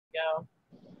go.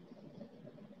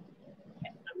 Okay,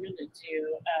 I'm going to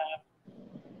do...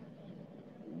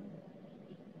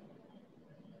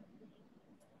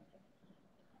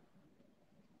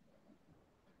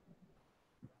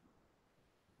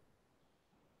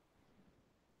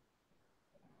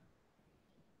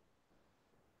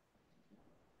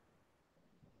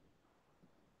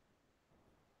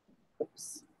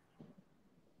 oops.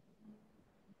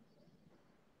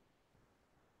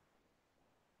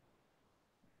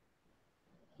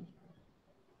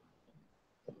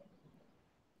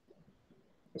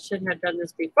 I should have done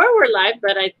this before we're live,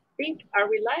 but I think, are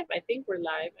we live? I think we're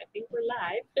live. I think we're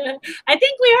live. I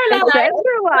think we are live. Yes,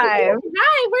 we're live.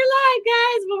 Hi, we're live,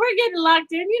 guys. But we're getting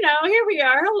locked in. You know, here we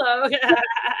are. Hello.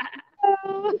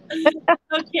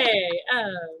 Okay.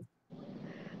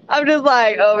 I'm just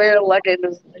like over here looking,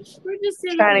 We're just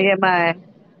trying to get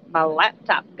my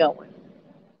laptop going.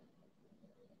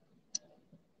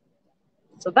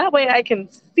 So that way I can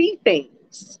see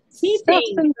things. See Stuff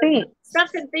things. and things.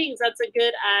 Stuff and things. That's a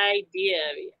good idea.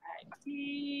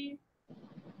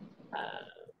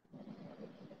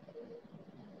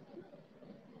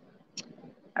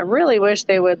 I really wish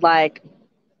they would like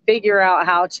figure out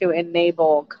how to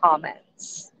enable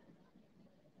comments.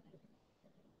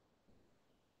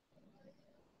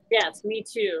 Yes, me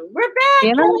too. We're back.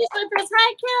 You know? Kelly Slippers.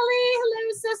 Hi, Kelly.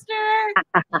 Hello, sister.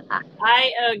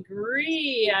 I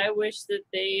agree. I wish that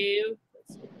they...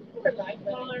 We're live, and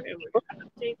we're going to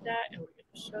update that, and we're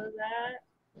going to show that.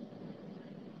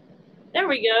 There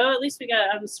we go. At least we got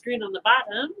it on the screen on the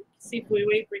bottom. See if we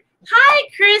wait for... Hi,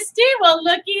 Christy. Well,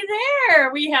 looky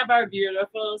there. We have our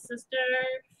beautiful sister,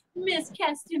 Miss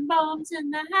Keston Bombs,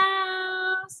 in the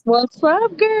house. What's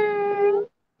up, girl?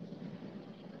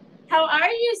 How are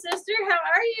you, sister? How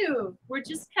are you? We're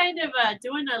just kind of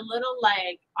doing a little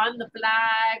like on the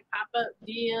fly pop-up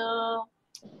deal,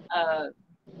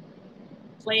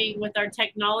 playing with our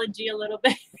technology a little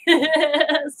bit,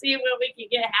 seeing what we can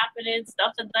get happening,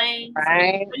 stuff and things.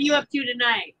 Right. What are you up to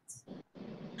tonight?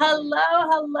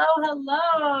 Hello,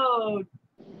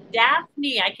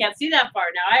 Daphne. I can't see that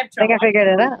far now. I have trouble. I think I figured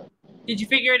it out. Did you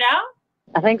figure it out?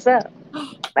 I think so.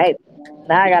 Right.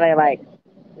 Now I gotta like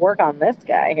work on this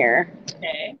guy here.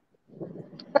 Okay.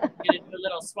 Gonna do a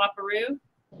little swapperoo.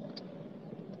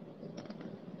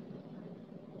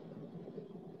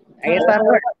 I guess that'll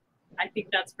work. I think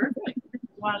that's perfect.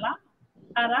 Voila.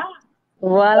 Ta-da.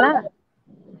 Voila.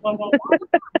 Voila.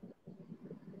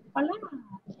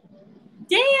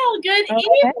 Dale, good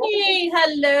evening.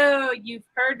 Hello. You've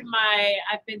heard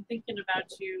I've been thinking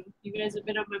about you. You guys have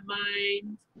been on my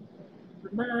mind.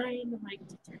 I'm like,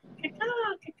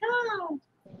 cacao.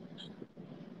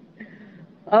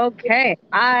 Okay,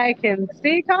 I can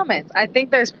see comments. I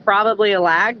think there's probably a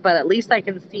lag, but at least I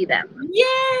can see them. Yay!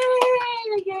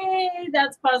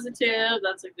 That's positive.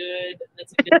 That's a good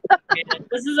thing.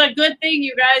 This is a good thing,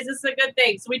 you guys. This is a good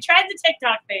thing. So we tried the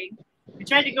TikTok thing. We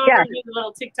tried to go over and do the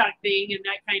little TikTok thing, and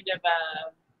that kind of.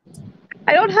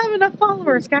 I don't have enough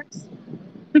followers, guys.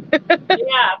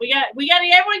 Yeah, we got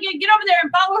everyone get over there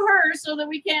and follow her so that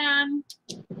we can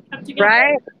come together.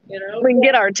 Right? You know? We can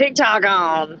get our TikTok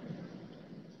on.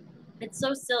 It's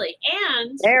so silly.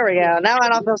 And there we go. Now I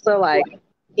don't feel so like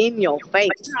in your face.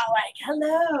 You're all like,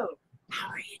 hello, how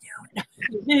are you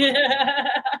doing?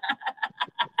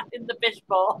 In the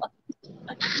fishbowl.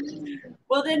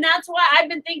 Well, then that's why I've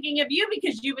been thinking of you,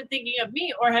 because you've been thinking of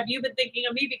me, or have you been thinking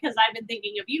of me because I've been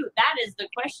thinking of you? That is the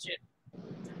question.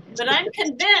 But I am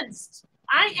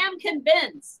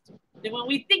convinced that when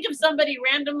we think of somebody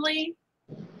randomly,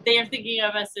 they are thinking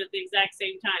of us at the exact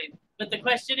same time. But the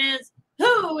question is,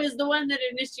 who is the one that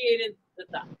initiated the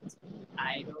thought?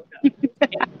 I don't know. Who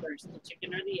came first, the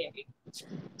chicken or the egg?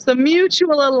 It's the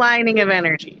mutual aligning of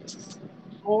energies.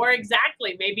 Or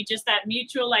exactly, maybe just that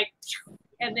mutual, like,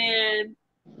 and then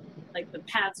like the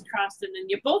paths crossed, and then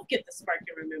you both get the spark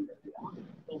and remember.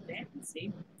 Both ends,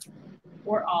 see?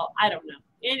 Or all, I don't know.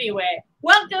 Anyway,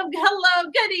 welcome, hello,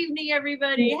 good evening,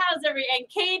 everybody. How's and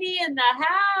Katie in the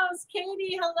house.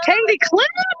 Katie, hello. Katie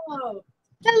Clip.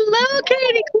 Hello,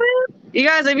 Katie Clip. You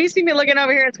guys, if you see me looking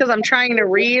over here, it's because I'm trying to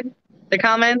read the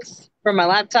comments from my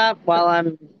laptop while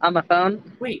I'm on my phone.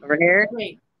 Wait, over here.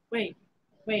 Wait.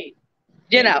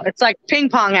 You know, it's like ping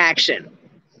pong action.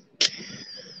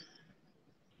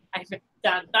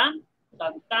 Dun, dun.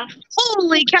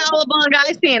 Holy cowabunga!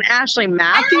 I see an Ashley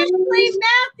Matthews. Ashley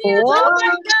Matthews! What? Oh my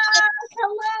gosh!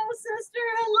 Hello, sister.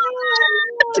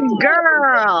 Hello,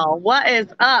 girl. What is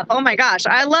up? Oh my gosh!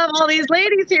 I love all these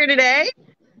ladies here today.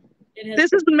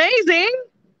 This is amazing.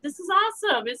 This is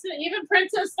awesome. Even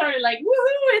Princess started like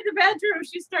woohoo in the bedroom.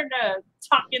 She's starting to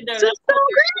talk into This is so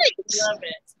great. Love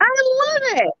it. I love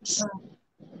it.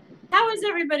 How is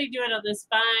everybody doing on this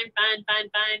fine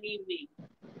evening?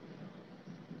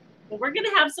 Well, we're going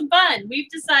to have some fun. We've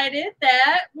decided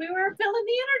that we were feeling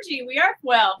the energy. We are,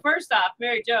 well, first off,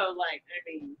 Mary Jo, like, I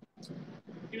mean,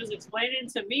 she was explaining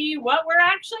to me what we're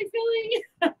actually feeling.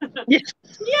 Yes.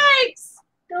 Yikes.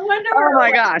 No wonder. Oh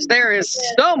my gosh, there is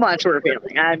so much we're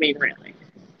feeling. I mean, really.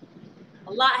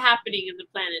 A lot happening in the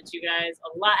planets, you guys.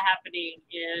 A lot happening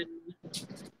in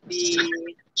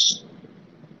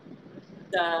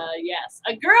yes,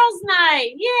 a girls'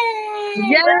 night. Yay!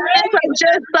 Yes, I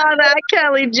just saw that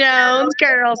Kelly Jones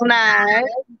girls' night.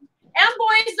 And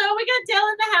boys, though, we got Dale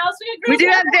in the house. We do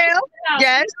have Dale.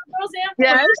 Yes. Girls and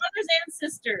boys, brothers and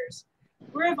sisters.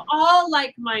 We're all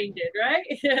like-minded,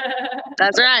 right?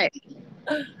 That's right.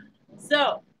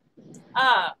 So,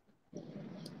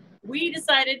 we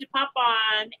decided to pop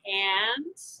on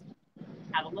and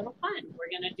have a little fun. We're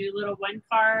gonna do little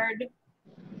one-card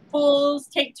pulls,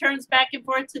 take turns back and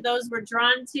forth to those we're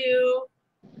drawn to.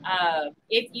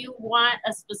 If you want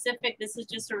a specific, this is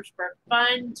just sort of for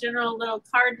fun, general little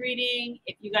card reading.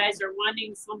 If you guys are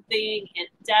wanting something in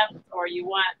depth, or you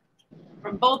want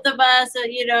from both of us,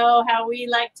 you know, how we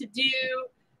like to do.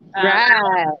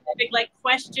 Right. Specific, like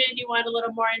question, you want a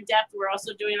little more in depth. We're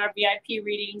also doing our VIP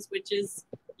readings, which is,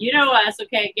 you know us,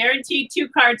 okay, guaranteed 2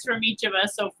 cards from each of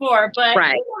us, so 4. But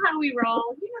right. You know how we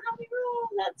roll. You know how we roll.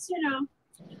 That's, you know,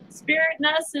 spirit and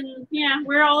us, and yeah,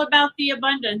 we're all about the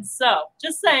abundance. So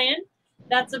just saying,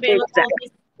 that's available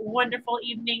this wonderful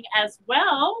evening as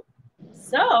well.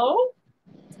 So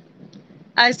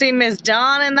I see Miss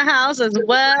Dawn in the house as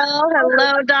well.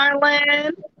 Hello,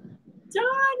 darling.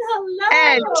 Dawn, hello.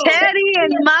 And Teddy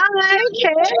and Mike.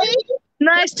 Hey,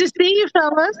 nice to see you,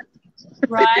 fellas.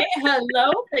 Right.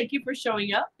 Hello. Thank you for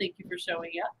showing up. Thank you for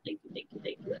showing up. Thank you. Thank you.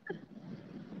 Thank you.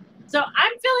 So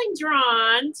I'm feeling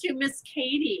drawn to Miss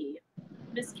Katie.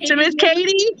 Miss Katie. To Miss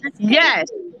Katie? Yes.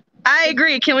 I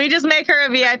agree. Can we just make her a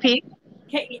VIP?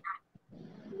 Okay.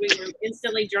 We were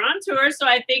instantly drawn to her, so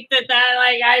I think that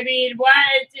like, I mean, what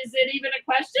is it even a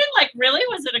question? Like, really,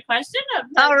 was it a question?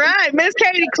 All right, Miss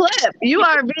Katie Cliff, you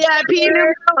are VIP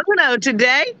numero uno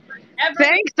today.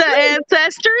 Thanks the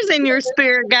ancestors and your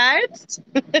spirit guides.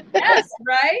 Yes,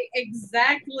 right?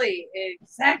 Exactly.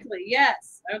 Exactly.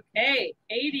 Yes. Okay,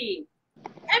 Katie.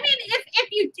 I mean,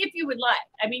 if you would like.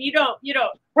 I mean, you don't.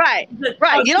 Right.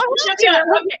 Right. You don't have to.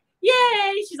 Okay.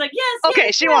 Yay! She's like, yes. Okay,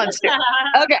 yes, she wants to.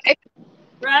 Okay.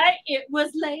 Right? It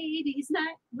was ladies'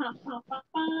 night.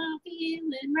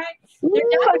 Feeling right. Ooh,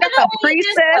 I got the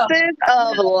priestesses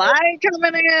of light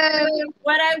coming in.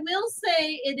 What I will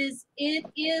say, it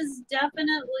is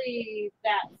definitely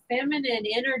that feminine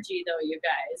energy, though, you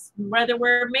guys. Whether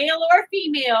we're male or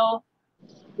female,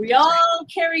 we all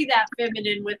carry that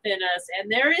feminine within us,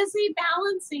 and there is a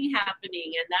balancing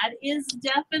happening, and that is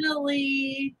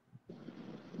definitely,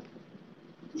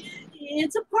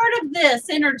 it's a part of this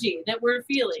energy that we're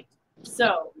feeling.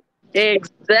 So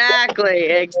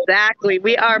exactly.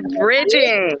 We are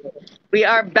bridging. We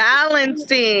are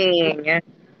balancing.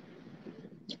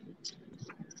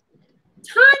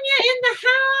 Tanya in the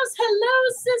house. Hello,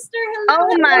 sister. Hello.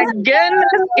 Oh my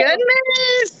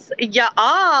goodness. Y'all.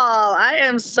 I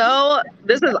am so,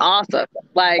 this is awesome.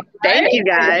 Like, thank you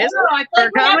guys for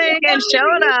coming and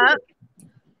showing up.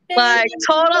 Like,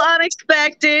 total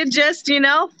unexpected. Just, you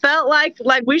know, felt like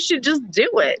we should just do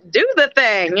it. Do the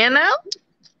thing, you know?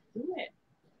 Do it.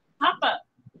 Papa,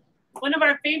 one of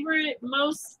our favorite,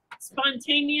 most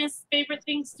spontaneous favorite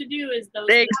things to do is those.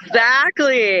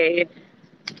 Exactly.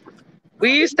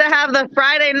 We used to have the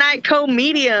Friday night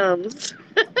co-mediums.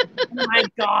 Oh my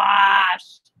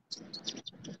gosh.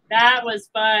 That was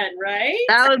fun, right?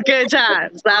 That was good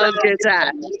times. That was good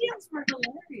times. Mediums were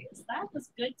hilarious. That was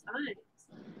good times.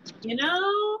 You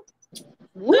know?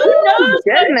 Woo, who knows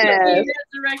goodness. what will be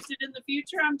resurrected in the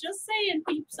future? I'm just saying,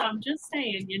 peeps. I'm just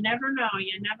saying. You never know.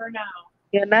 You never know.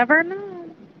 You never know.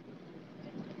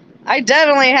 I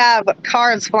definitely have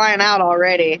cards flying out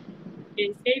already.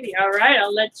 Katie, all right.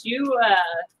 I'll let you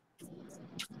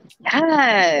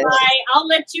Yes. I'll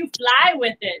let you fly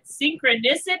with it.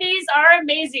 Synchronicities are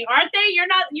amazing, aren't they?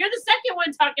 You're the second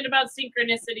one talking about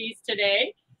synchronicities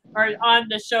today, or on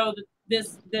the show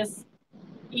this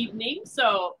evening.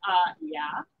 So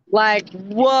yeah. Like,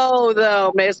 whoa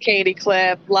though, Miss Katie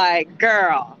Cliff. Like,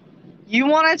 girl, you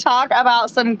want to talk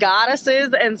about some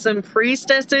goddesses and some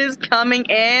priestesses coming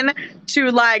in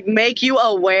to like make you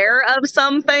aware of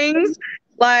some things?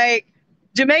 Like,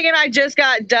 Jamaica and I just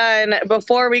got done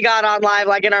before we got on live,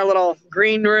 like in our little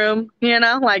green room, you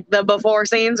know, like the before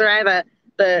scenes, right?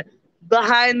 The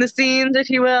behind the scenes, if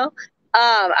you will.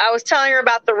 I was telling her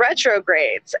about the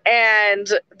retrogrades and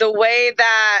the way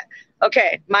that,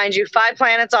 okay, mind you, 5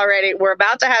 planets already. We're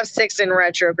about to have 6 in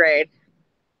retrograde.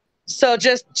 So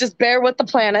just bear with the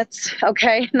planets,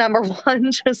 okay? Number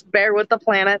 1, just bear with the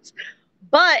planets.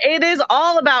 But it is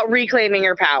all about reclaiming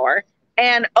your power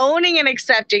and owning and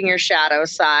accepting your shadow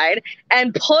side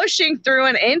and pushing through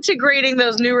and integrating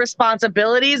those new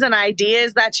responsibilities and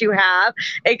ideas that you have,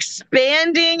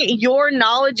 expanding your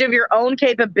knowledge of your own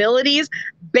capabilities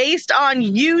based on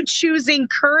you choosing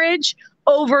courage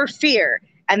over fear.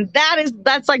 And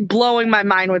that's like blowing my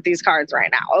mind with these cards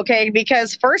right now, okay?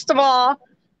 Because first of all,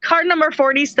 card number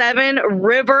 47,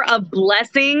 River of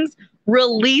Blessings,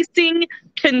 releasing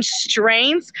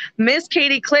constraints. Miss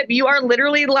Katie Clip, you are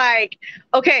literally like,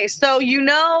 okay, so you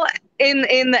know in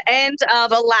the end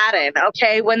of Aladdin,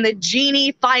 okay, when the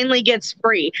genie finally gets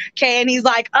free, okay, and he's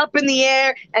like up in the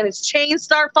air and his chains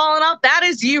start falling off, that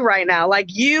is you right now.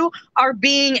 Like you are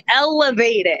being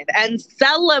elevated and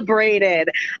celebrated.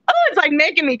 Oh, it's like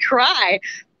making me cry.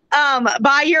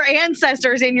 By your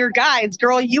ancestors and your guides,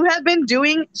 girl. You have been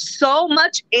doing so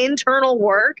much internal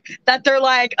work that they're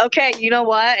like, okay, you know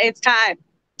what? It's time.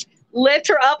 Lift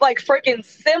her up like freaking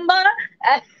Simba.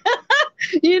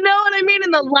 You know what I mean?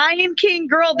 In the Lion King,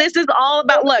 girl, this is all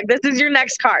about, look, this is your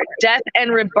next card, Death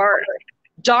and Rebirth.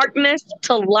 Darkness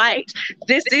to light.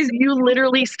 This is you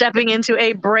literally stepping into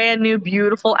a brand new,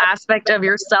 beautiful aspect of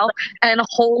yourself. And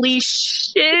holy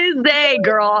shizzy,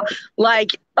 girl.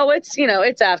 Like, oh, it's, you know,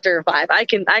 it's after 5. I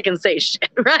can say shit,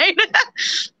 right?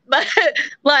 But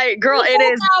like, girl, it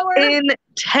is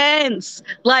intense.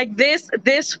 Like this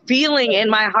feeling in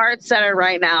my heart center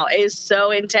right now is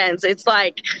so intense. It's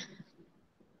like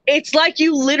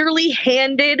you literally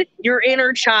handed your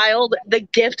inner child the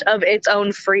gift of its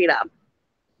own freedom.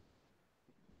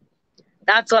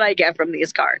 That's what I get from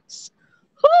these cards.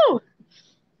 Whew.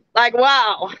 Like,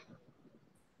 wow.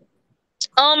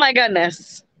 Oh my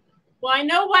goodness. Well, I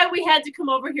know why we had to come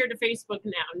over here to Facebook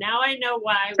now. Now I know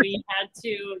why we had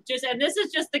to just, and this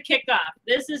is just the kickoff.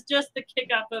 This is just the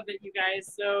kickoff of it, you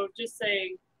guys. So just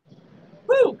saying,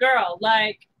 whoo, girl,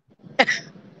 like,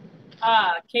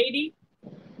 Katie,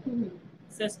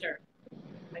 sister,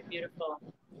 my beautiful.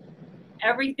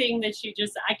 Everything that she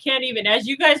just, I can't even, as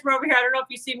you guys were over here, I don't know if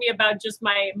you see me about just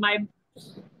my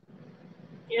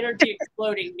energy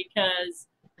exploding, because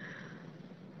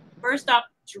first off,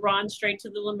 drawn straight to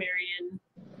the Lemurian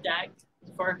deck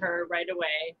for her right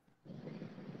away.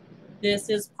 This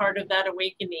is part of that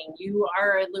awakening. You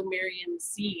are a Lemurian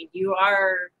seed. You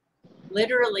are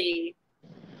literally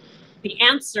the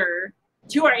answer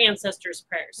to our ancestors'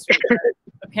 prayers.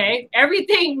 Okay?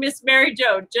 Everything Miss Mary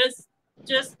Jo just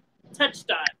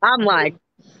touched on. I'm like,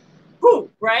 who,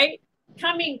 right?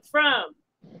 Coming from,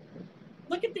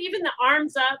 look at even the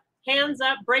arms up, hands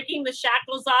up, breaking the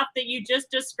shackles off that you just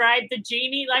described, the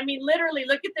genie. I mean, literally,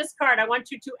 look at this card. I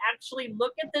want you to actually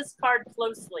look at this card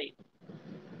closely,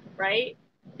 right?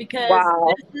 Because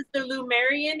This is the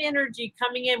Lemurian energy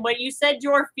coming in. What you said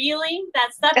you're feeling,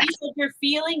 that stuff you said you're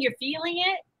feeling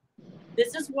it.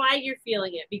 This is why you're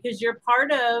feeling it, because you're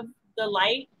part of the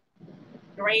light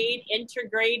grade,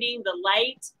 integrating the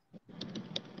light,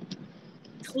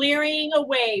 clearing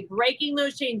away, breaking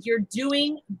those chains. You're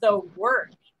doing the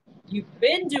work. You've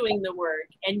been doing the work,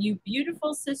 and you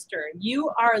beautiful sister, you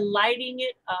are lighting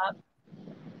it up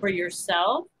for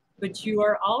yourself, but you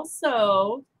are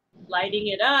also lighting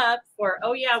it up for,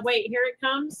 oh yeah, wait, here it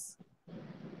comes.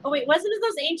 Oh wait, wasn't it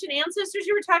those ancient ancestors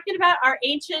you were talking about? Our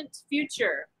ancient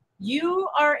future. You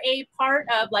are a part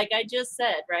of, like I just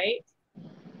said, right?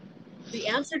 The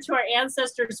answer to our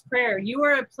ancestors' prayer. You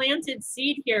are a planted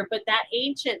seed here, but that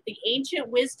the ancient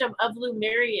wisdom of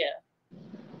Lemuria,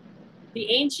 the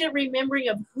ancient remembering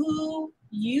of who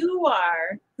you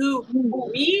are, who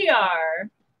we are,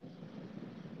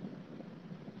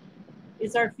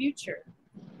 is our future.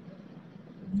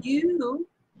 You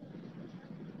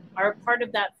are a part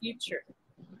of that future.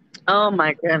 Oh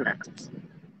my goodness.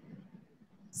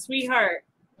 Sweetheart,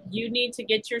 you need to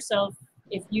get yourself,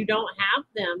 if you don't have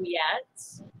them yet,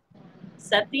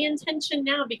 set the intention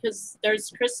now, because there's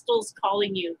crystals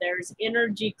calling you. There's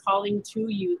energy calling to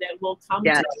you that will come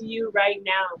to you right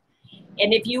now.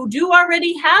 And if you do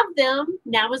already have them,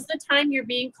 now is the time you're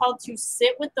being called to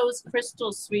sit with those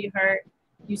crystals, sweetheart.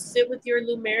 You sit with your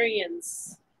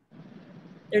Lemurians.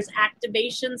 There's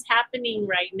activations happening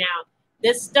right now.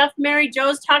 This stuff Mary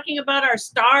Jo's talking about, our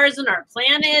stars and our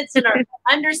planets and our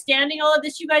understanding all of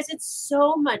this, you guys, it's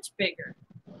so much bigger.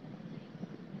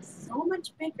 so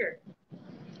much bigger.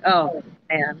 Oh,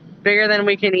 man. Bigger than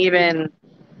we can even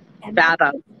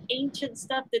fathom. Ancient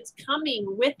stuff that's coming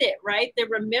with it, right? They're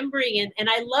remembering. And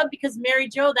I love, because Mary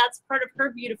Jo, that's part of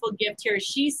her beautiful gift here.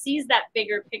 She sees that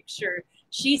bigger picture.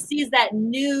 She sees that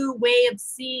new way of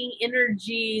seeing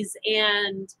energies,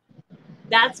 and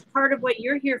that's part of what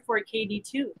you're here for, Katie,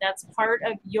 too. That's part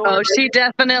of your... Oh, she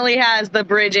definitely has the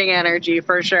bridging energy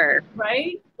for sure.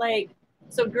 Right? Like,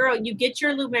 so girl, you get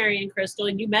your Lumerian crystal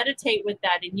and you meditate with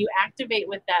that and you activate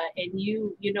with that, and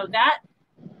you know that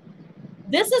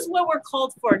this is what we're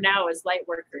called for now as light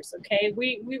workers. Okay.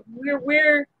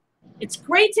 We're it's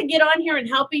great to get on here and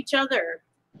help each other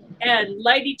and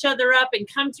light each other up and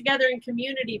come together in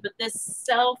community. But this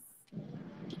self-care,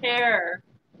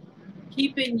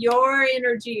 keeping your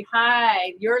energy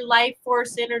high, your life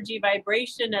force energy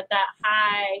vibration at that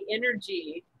high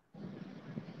energy,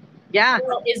 yeah,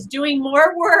 is doing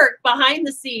more work behind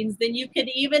the scenes than you could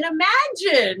even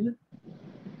imagine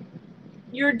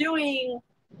you're doing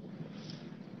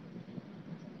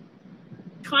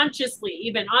consciously,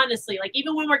 even honestly. Like,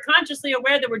 even when we're consciously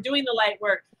aware that we're doing the light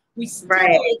work, we still,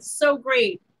 it's so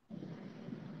great.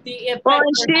 Well,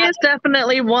 and she is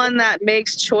definitely one that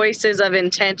makes choices of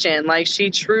intention. Like, she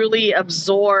truly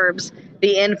absorbs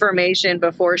the information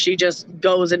before she just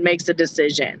goes and makes a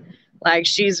decision. Like,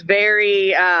 she's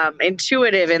very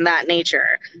intuitive in that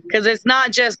nature, because it's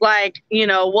not just like, you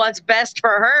know, what's best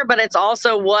for her, but it's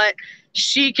also what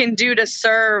she can do to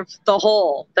serve the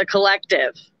whole, the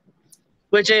collective,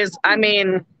 which is, I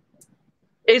mean,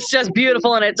 it's just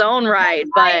beautiful in its own right.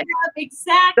 But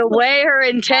exactly the way her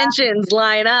intentions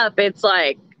line up, it's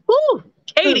like, whoo,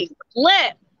 Katie,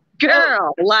 lit,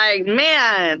 girl. Like,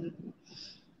 man,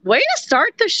 way to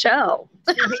start the show.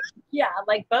 Yeah,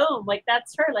 like, boom, like,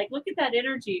 that's her. Like, look at that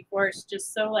energy force,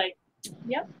 just so, like,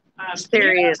 yep.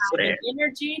 Seriously. Here,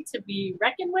 energy to be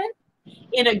reckoned with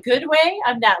in a good way.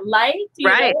 I'm that light, you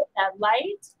know, that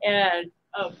light, and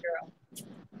oh, girl.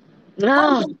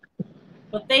 No.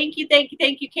 Well, thank you,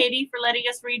 Katie, for letting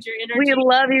us read your energy. We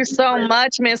love you so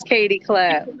much, Miss Katie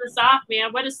Clapp. Keep this off,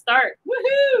 man. What a start.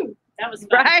 Woohoo! That was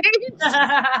fun. Right?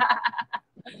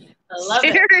 I love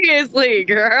Seriously,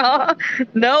 girl.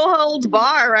 No holds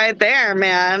bar right there,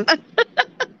 man.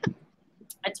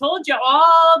 I told you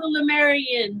all the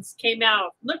Lemurians came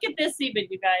out. Look at this, even,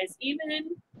 you guys.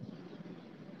 Even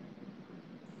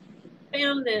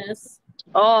found this.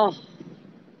 Oh.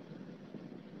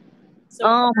 So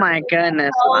oh my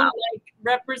goodness. Wow. Like,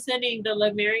 representing the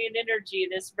Lemurian energy,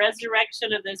 this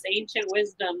resurrection of this ancient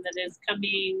wisdom that is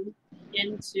coming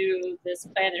into this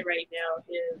planet right now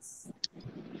is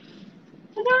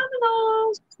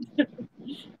phenomenal.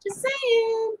 Just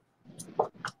saying.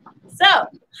 So,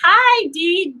 hi,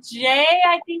 DJ.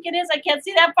 I think it is. I can't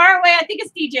see that far away. I think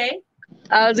it's DJ.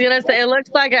 I was going to say, it looks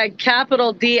like a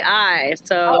capital D-I.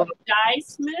 So, Di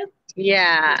Smith?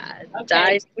 Yeah. Okay.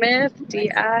 Di Smith,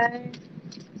 D-I.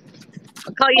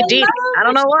 I'll call you Dee Dee. I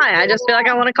don't know why. I just feel like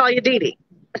I want to call you Dee Dee.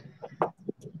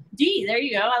 Dee, there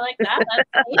you go. I like that. That's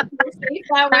safe. We're safe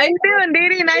that way. How you doing, Dee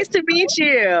Dee? Nice to meet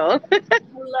you.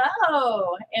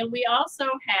 Hello. And we also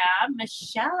have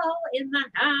Michelle in the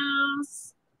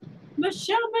house.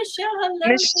 Michelle, hello.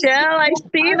 Michelle, I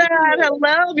see that.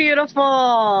 Hello,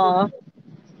 beautiful.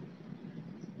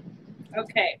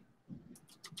 Okay.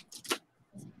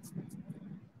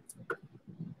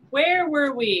 Where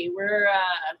were we? We're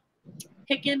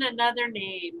picking another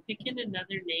name.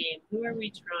 Who are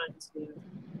we drawn to?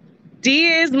 D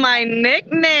is my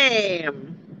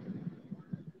nickname.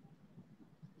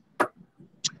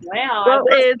 Well,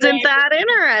 isn't that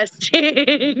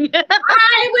interesting?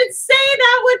 I would say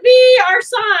that would be our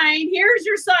sign. Here's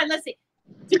your sign. Let's see.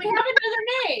 Do we have another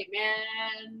name?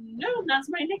 And no, that's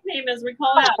my nickname as we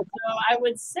call out. So I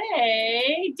would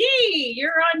say, D,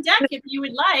 you're on deck if you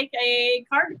would like a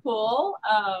card pull.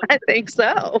 I think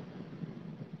so.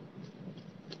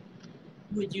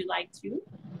 Would you like to?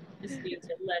 Just need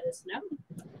to let us know.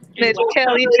 Miss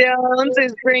Kelly Jones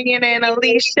is bringing in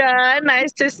Alicia.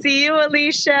 Nice to see you,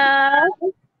 Alicia.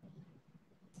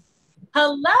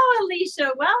 Hello,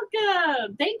 Alicia.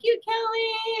 Welcome. Thank you,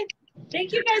 Kelly.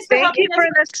 Thank you guys. Thank you for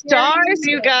the stars,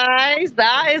 you guys.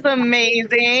 That is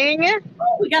amazing.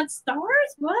 Oh, we got stars?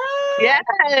 What?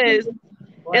 Yes.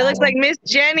 Wow. It looks like Miss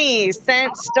Jenny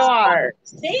sent stars.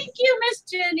 Thank you, Miss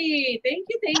Jenny. Thank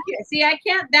you. See, I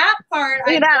can't, that part.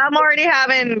 See that? I'm already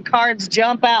having cards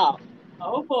jump out.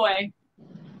 Oh, boy.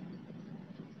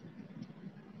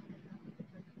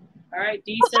 All right,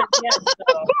 D says yes.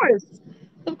 So.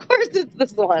 Of course it's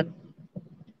this one.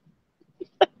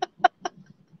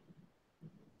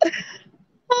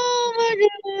 Oh, my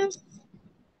goodness.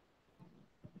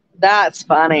 That's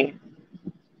funny.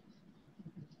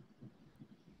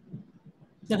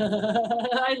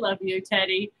 I love you,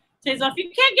 Teddy. Teddy's off. You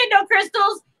can't get no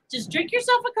crystals. Just drink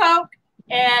yourself a Coke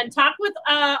and talk with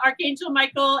Archangel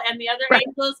Michael and the other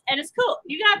angels, and it's cool.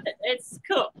 You got it. It's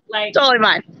cool. Like totally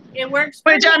fine. It works.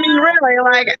 Which I mean, really,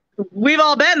 like we've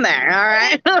all been there. All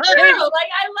right. Like I love.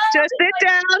 Just sit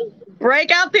down, break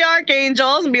out the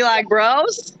archangels, and be like,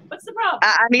 bros. What's the problem?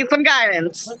 I need some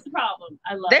guidance. What's the problem?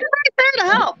 I love. They're right there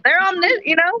to help. They're on this,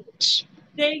 you know.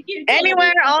 Thank you.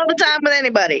 Anywhere, all the time with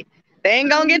anybody. They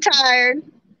ain't gonna get tired.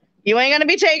 You ain't gonna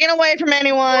be taken away from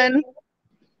anyone.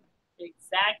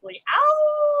 Exactly.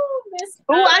 Oh, Miss.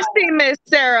 Oh, I see Miss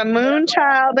Sarah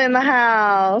Moonchild in the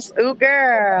house. Ooh,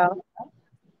 girl.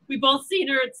 We both seen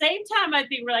her at the same time. I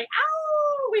think we're like,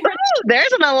 oh, we heard. Ooh,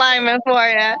 there's an alignment for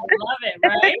you. I love it,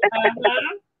 right?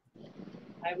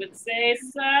 I would say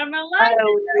some alignment. I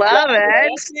love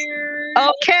it.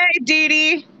 Okay, Dee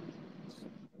Dee.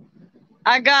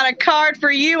 I got a card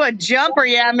for you, a jumper.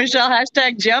 Yeah, Michelle,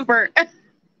 hashtag jumper.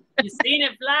 You seen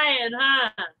it flying, huh?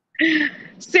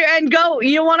 So, and go,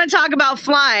 you want to talk about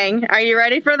flying. Are you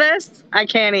ready for this? I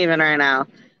can't even right now.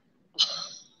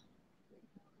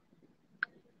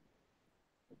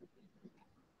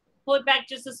 Pull it back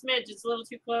just a smidge. It's a little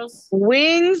too close.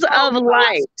 Wings of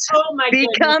light. Oh my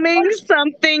becoming goodness.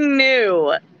 Something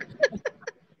new.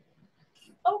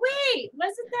 Oh wait,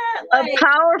 wasn't that like a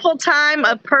powerful time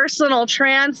of personal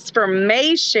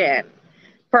transformation?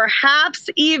 Perhaps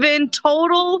even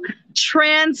total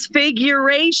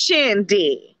transfiguration,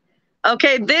 D.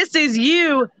 Okay, this is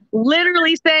you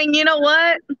literally saying, you know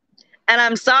what? And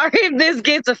I'm sorry if this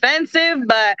gets offensive,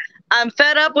 but I'm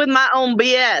fed up with my own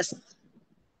BS.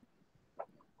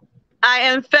 I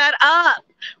am fed up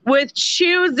with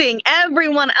choosing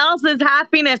everyone else's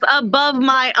happiness above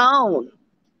my own.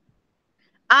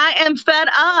 I am fed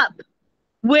up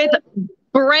with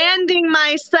branding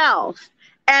myself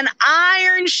an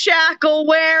iron shackle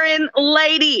wearing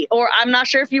lady, or I'm not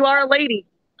sure if you are a lady.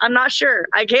 I'm not sure.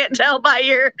 I can't tell by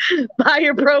your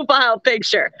profile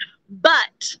picture.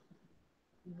 But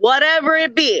whatever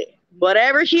it be,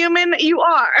 whatever human you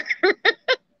are,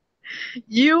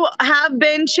 you have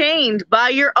been chained by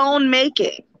your own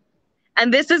making.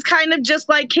 And this is kind of just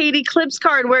like Katie Clip's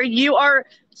card, where you are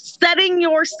setting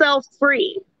yourself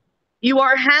free. You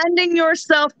are handing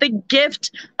yourself the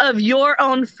gift of your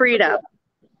own freedom,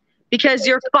 because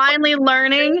you're finally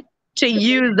learning to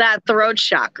use that throat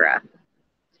chakra.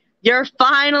 You're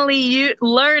finally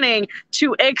learning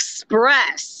to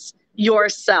express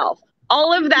yourself.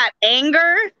 All of that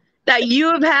anger that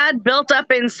you have had built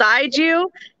up inside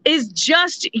you is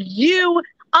just you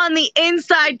on the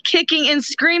inside kicking and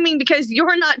screaming because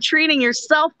you're not treating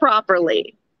yourself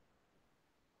properly.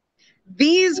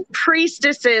 These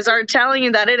priestesses are telling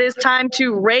you that it is time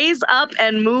to raise up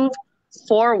and move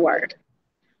forward.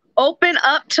 Open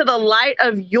up to the light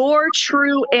of your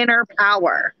true inner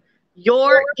power,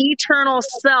 your eternal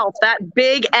self, that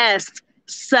big S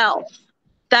self,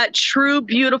 that true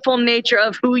beautiful nature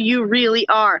of who you really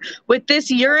are. With this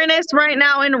Uranus right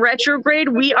now in retrograde,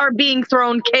 we are being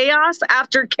thrown chaos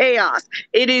after chaos.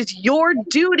 It is your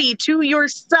duty to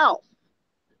yourself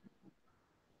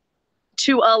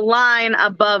to align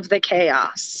above the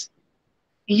chaos.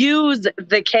 Use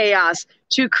the chaos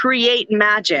to create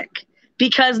magic.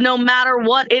 Because no matter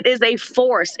what, it is a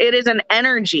force, it is an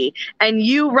energy. And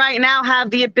you right now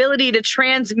have the ability to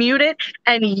transmute it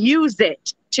and use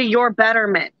it to your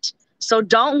betterment. So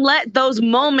don't let those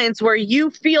moments where you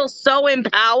feel so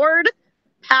empowered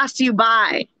pass you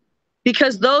by.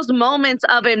 Because those moments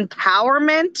of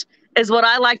empowerment is what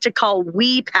I like to call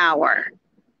we power.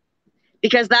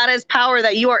 Because that is power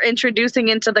that you are introducing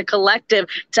into the collective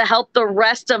to help the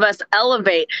rest of us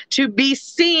elevate, to be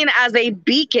seen as a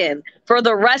beacon for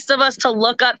the rest of us to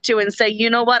look up to and say, you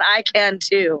know what, I can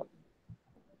too.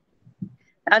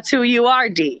 That's who you are,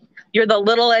 Dee. You're the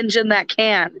little engine that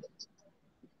can.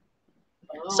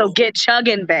 Oh. So get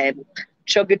chugging, babe.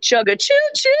 Chugga, chugga, choo,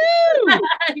 choo.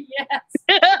 Yes.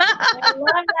 I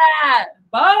love that.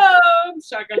 Boom.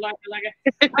 Shugga, lugga, lugga.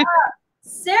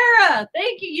 Sarah,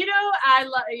 thank you. You know, I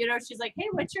love, you know, she's like, hey,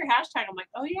 what's your hashtag? I'm like,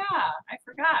 oh yeah, I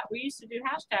forgot. We used to do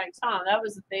hashtags, huh? That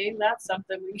was the thing. That's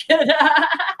something we could.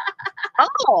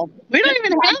 Oh, we don't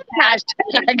even have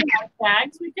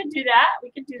hashtags. We could do that. We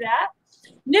could do that.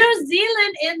 New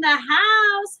Zealand in the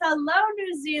house. Hello,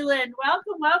 New Zealand.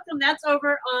 Welcome, welcome. That's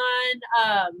over on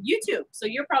YouTube. So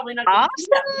you're probably not going to see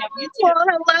that. We have YouTube. Well,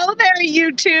 hello there,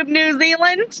 YouTube, New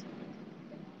Zealand.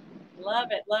 Love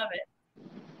it, love it.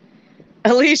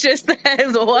 Alicia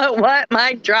says, what,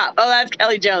 mic drop. Oh, that's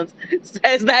Kelly Jones.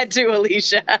 Says that too,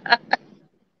 Alicia.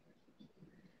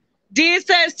 D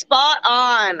says spot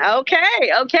on.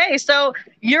 Okay. So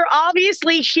you're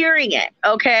obviously hearing it.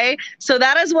 Okay. So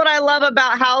that is what I love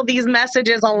about how these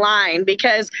messages align,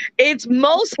 because it's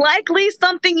most likely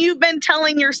something you've been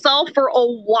telling yourself for a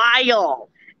while.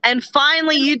 And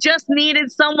finally, you just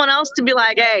needed someone else to be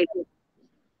like, hey,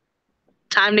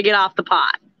 time to get off the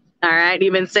pot. All right.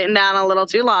 You've been sitting down a little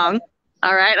too long.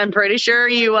 All right. I'm pretty sure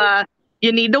you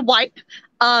need to wipe.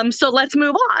 So let's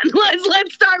move on.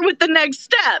 Let's start with the next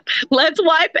step. Let's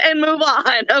wipe and move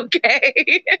on.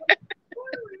 Okay.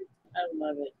 I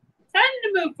love it. Time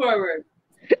to move forward.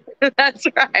 That's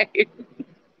right.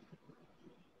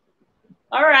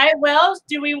 All right. Well,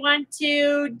 do we want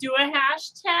to do a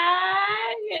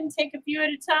hashtag and take a few at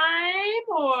a time,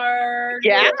 or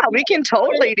yeah, we can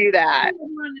totally do that. What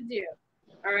do you want to do?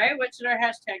 All right. What should our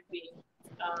hashtag be?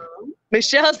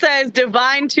 Michelle says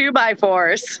divine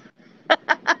 2x4s.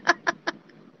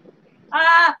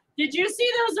 Did you see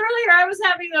those earlier? I was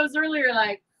having those earlier.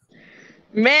 Like,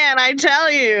 man, I tell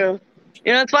you,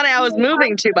 it's funny. I was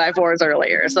moving 2x4s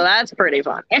earlier, so that's pretty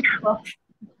funny.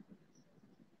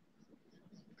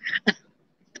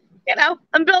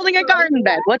 I'm building a garden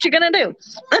bed. What you gonna do?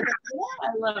 Yeah,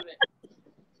 I love it.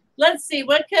 Let's see.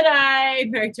 What could I?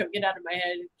 Mary Jo, get out of my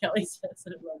head. Kelly says,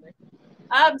 I love it.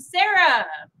 Sarah,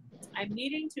 I'm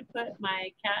needing to put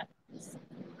my cat.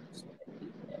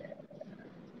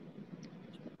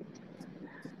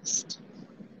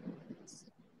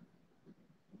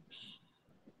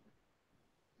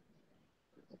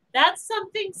 That's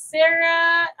something,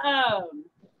 Sarah.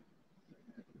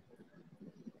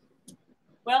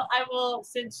 Well, I will,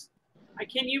 since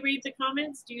can you read the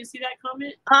comments? Do you see that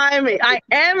comment? I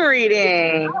am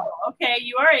reading. Oh, okay,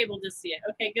 you are able to see it.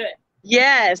 Okay, good.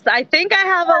 Yes, I think I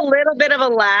have a little bit of a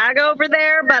lag over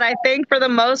there, but I think for the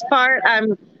most part,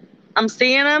 I'm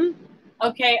seeing them.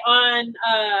 Okay, on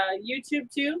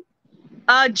YouTube too?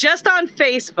 Just on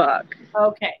Facebook.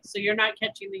 Okay, so you're not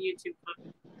catching the YouTube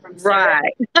comment from Sarah.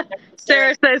 Right.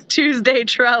 Sarah says Tuesday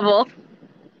trouble.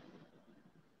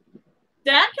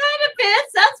 That kind of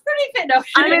fits. That's pretty fit. No,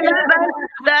 I mean,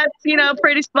 that's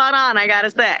pretty spot on, I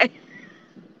gotta say.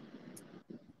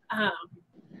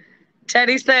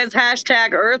 Teddy says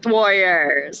hashtag Earth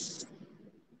Warriors.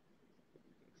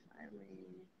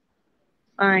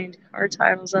 Find card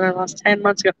titles that I lost 10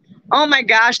 months ago. Oh my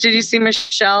gosh, did you see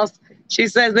Michelle's? She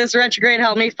says this retrograde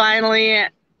helped me finally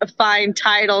find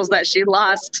titles that she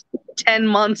lost 10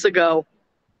 months ago.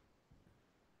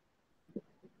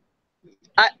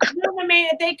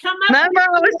 They come up. Remember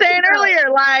I was saying earlier,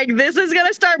 like, this is going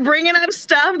to start bringing up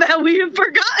stuff that we've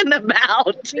forgotten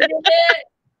about.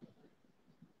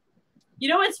 You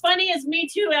know what's funny is me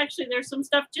too, actually. There's some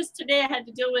stuff just today I had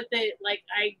to deal with it. Like,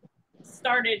 I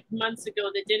started months ago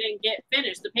that didn't get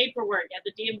finished, the paperwork at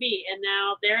the DMV, and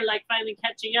now they're like finally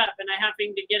catching up, and I'm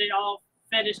having to get it all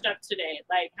finished up today.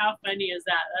 Like, how funny is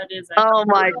that? That is. Oh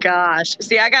my gosh!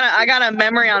 See, I got a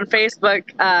memory on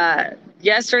Facebook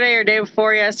yesterday or day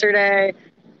before yesterday,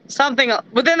 something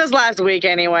within this last week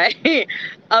anyway,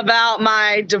 about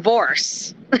my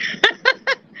divorce.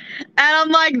 And I'm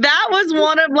like, that was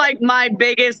one of like my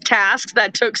biggest tasks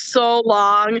that took so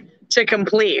long to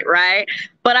complete, right?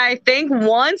 But I think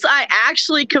once I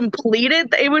actually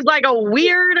completed, it was like a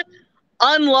weird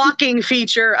unlocking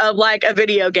feature of like a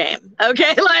video game.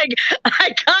 Okay, like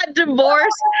I got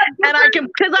divorced, and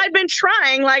because I'd been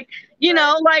trying, like,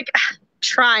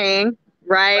 trying,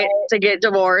 right, to get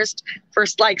divorced for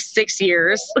like 6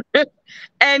 years,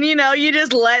 and you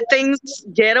just let things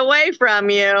get away from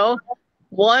you.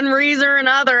 One reason or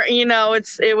another,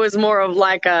 it was more of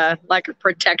like a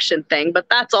protection thing, but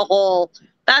that's a whole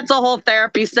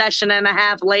therapy session and a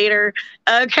half later.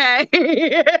 Okay.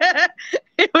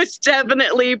 It was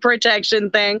definitely a protection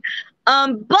thing.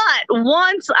 But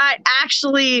once I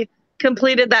actually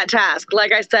completed that task,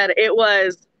 like I said, it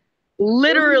was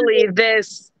literally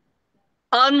this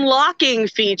unlocking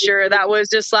feature that was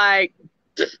just like,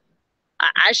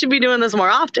 I should be doing this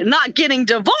more often. Not getting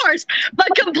divorced, but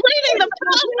completing the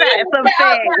process of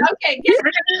things. Okay,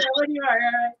 when you are.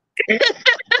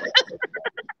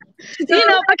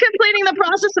 But completing the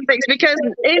process of things, because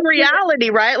in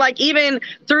reality, right, like even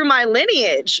through my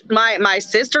lineage, my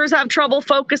sisters have trouble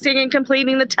focusing and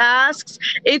completing the tasks.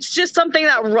 It's just something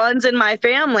that runs in my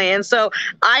family. And so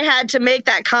I had to make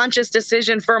that conscious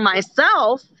decision for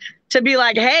myself to be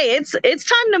like, hey, it's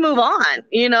time to move on.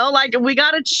 Like, we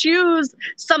got to choose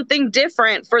something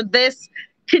different for this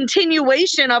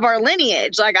continuation of our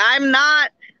lineage. Like, I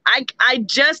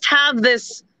just have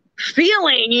this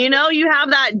feeling, you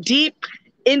have that deep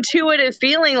intuitive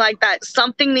feeling like that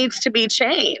something needs to be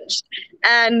changed.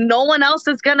 and no one else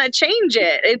is going to change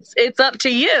it. It's up to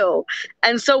you.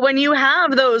 And so when you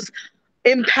have those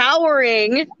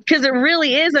empowering, because it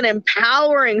really is an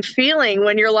empowering feeling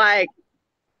when you're like,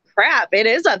 crap, it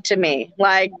is up to me.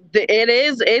 Like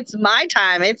it's my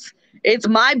time. It's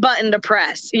my button to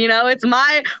press, you know, it's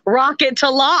my rocket to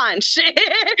launch.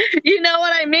 You know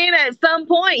what I mean? At some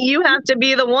point you have to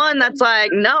be the one that's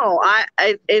like, no,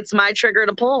 it's my trigger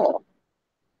to pull.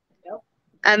 Yep.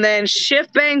 And then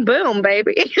shift, bang, boom,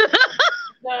 baby.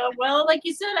 Well, like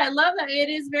you said, I love that. It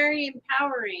is very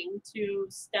empowering to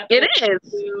step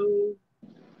into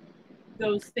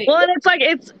those things. Well, and it's like,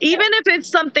 it's even if it's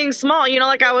something small, you know,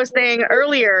 like I was saying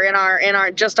earlier in our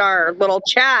little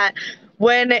chat,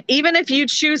 even if you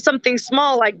choose something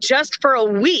small, like just for a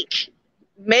week,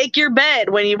 make your bed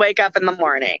when you wake up in the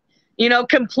morning, you know,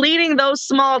 completing those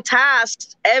small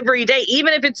tasks every day,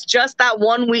 even if it's just that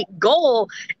 1 week goal,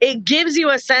 it gives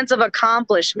you a sense of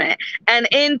accomplishment. And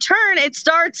in turn, it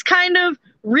starts kind of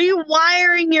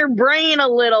rewiring your brain a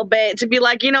little bit to be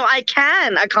like, you know, I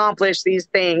can accomplish these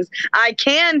things. I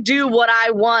can do what I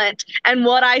want and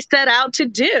what I set out to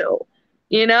do.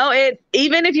 You know,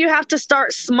 even if you have to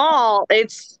start small,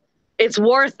 it's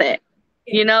worth it,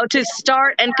 you know, to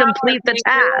start and complete the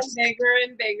task. Bigger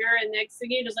and bigger, and next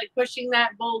thing you know, it's like pushing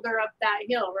that boulder up that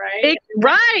hill, right?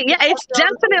 Right. Yeah, it's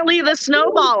definitely the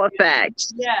snowball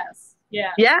effect. Yes.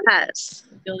 Yeah. Yes.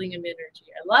 Building of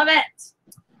energy. I love it.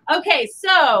 Okay,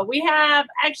 so we have,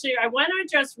 actually, I want to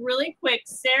address really quick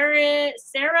Sarah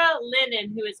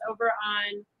Lennon, who is over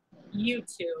on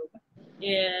YouTube.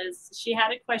 She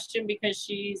had a question because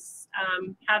she's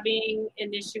having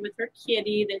an issue with her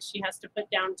kitty that she has to put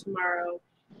down tomorrow,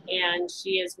 and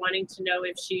she is wanting to know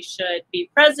if she should be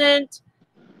present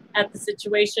at the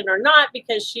situation or not,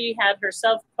 because she had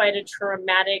herself quite a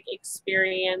traumatic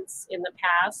experience in the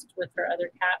past with her other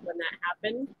cat when that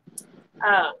happened.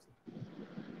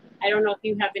 I don't know if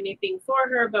you have anything for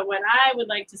her, but what I would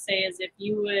like to say is if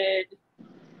you would,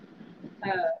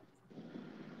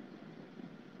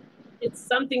 it's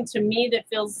something to me that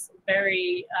feels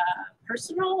very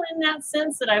personal in that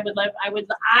sense, that I would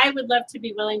love to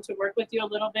be willing to work with you a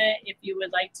little bit. If you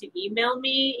would like to email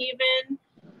me even,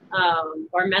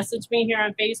 or message me here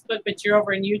on Facebook, but you're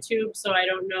over on YouTube, so I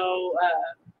don't know.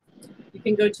 You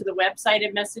can go to the website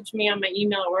and message me on my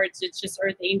email, or it's just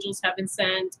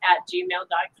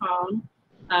earthangelsheavensent@gmail.com.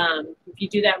 If you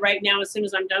do that right now, as soon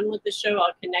as I'm done with the show,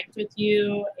 I'll connect with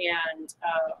you, and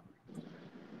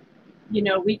you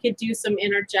know, we could do some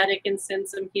energetic and send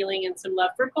some healing and some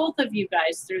love for both of you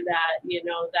guys through that, you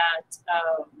know, that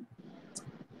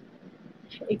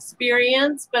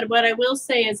experience. But what I will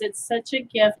say is it's such a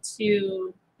gift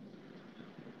to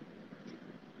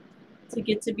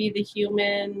get to be the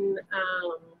human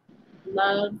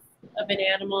love of an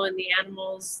animal, and the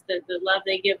animals, the love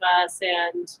they give us,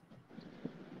 and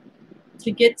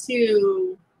to get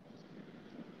to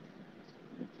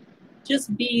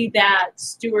just be that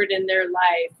steward in their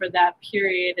life for that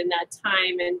period and that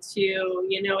time. And to,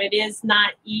 you know, it is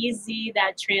not easy,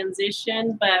 that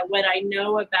transition, but what I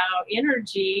know about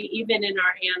energy, even in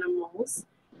our animals,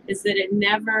 is that it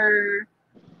never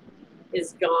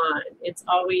is gone. It's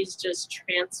always just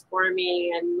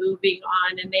transforming and moving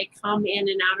on, and they come in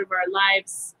and out of our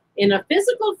lives in a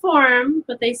physical form,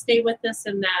 but they stay with us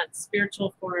in that spiritual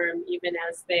form, even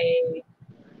as they,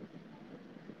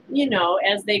 you know,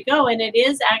 as they go. And it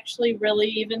is actually really,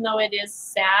 even though it is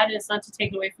sad, it's not to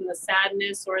take away from the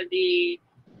sadness or the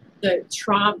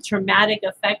traumatic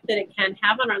effect that it can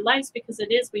have on our lives, because it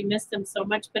is, we miss them so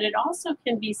much, but it also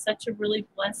can be such a really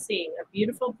blessing, a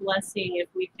beautiful blessing, if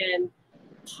we can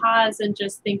pause and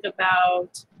just think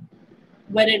about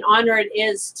what an honor it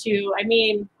is to, I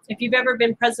mean, if you've ever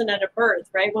been present at a birth,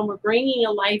 right, when we're bringing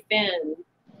a life in,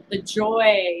 the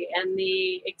joy and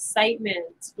the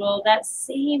excitement, well, that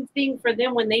same thing for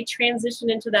them when they transition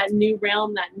into that new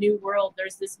realm, that new world,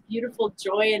 there's this beautiful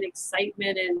joy and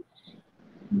excitement and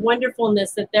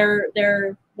wonderfulness that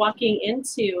they're walking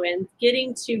into, and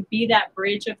getting to be that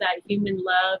bridge of that human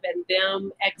love, and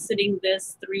them exiting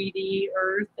this 3D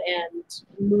earth and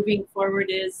moving forward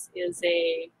is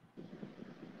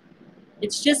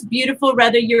it's just beautiful.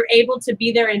 Whether you're able to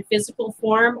be there in physical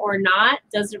form or not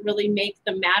doesn't really make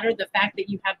the matter. The fact that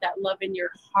you have that love in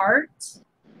your heart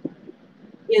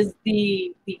is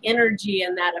the energy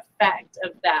and that effect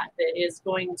of that is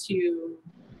going to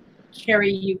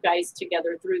carry you guys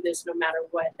together through this, no matter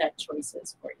what that choice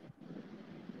is for you.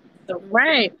 So,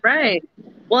 right.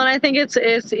 Well, and I think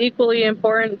it's equally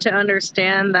important to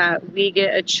understand that we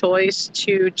get a choice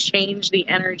to change the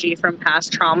energy from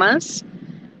past traumas.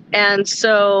 And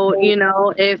so, you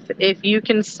know, if you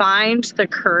can find the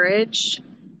courage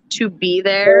to be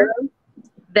there,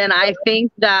 then I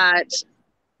think that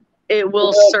it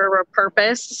will serve a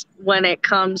purpose when it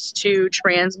comes to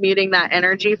transmuting that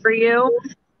energy for you.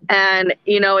 And,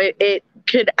 you know, it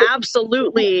could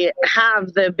absolutely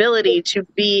have the ability to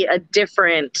be a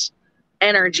different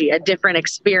energy, a different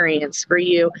experience for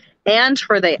you and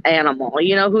for the animal.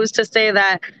 You know, who's to say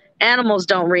that animals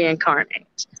don't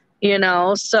reincarnate? You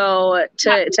know, so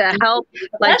to help,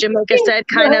 like Jamaica said,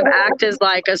 kind of act as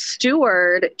like a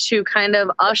steward to kind of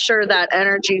usher that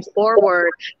energy forward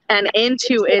and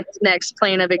into its next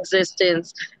plane of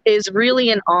existence is really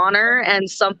an honor and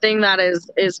something that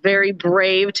is very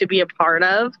brave to be a part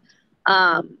of.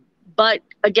 But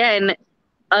again,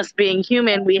 us being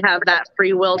human, we have that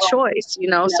free will choice, you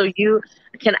know, so you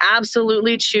can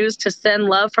absolutely choose to send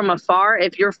love from afar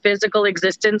if your physical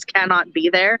existence cannot be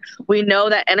there. We know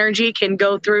that energy can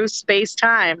go through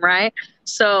space-time, right?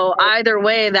 So either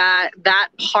way, that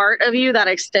part of you, that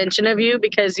extension of you,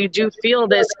 because you do feel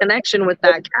this connection with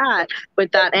that cat,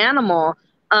 with that animal,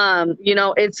 you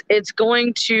know, it's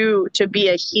going to be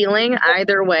a healing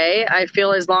either way. I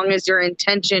feel as long as your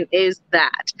intention is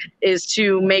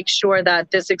to make sure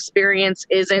that this experience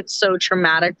isn't so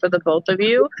traumatic for the both of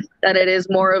you, that it is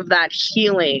more of that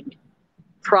healing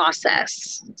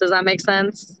process. Does that make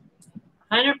sense?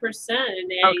 100%.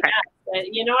 And yeah,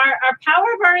 you know, our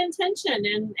power of our intention,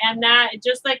 and that,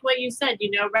 just like what you said,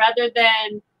 you know, rather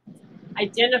than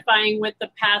identifying with the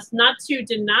past, not to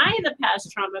deny the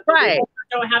past trauma, but right.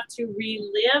 We don't have to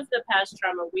relive the past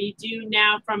trauma. We do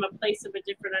now, from a place of a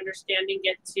different understanding,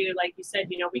 get to, like you said,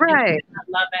 you know, we can put that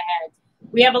love ahead.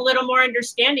 We have a little more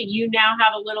understanding. You now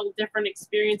have a little different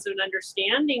experience of an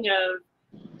understanding of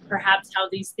perhaps how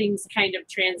these things kind of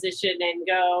transition and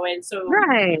go. And so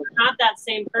we're not that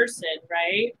same person,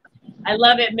 right? I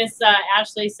love it. Miss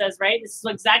Ashley says, right, this is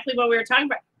exactly what we were talking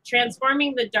about,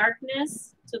 transforming the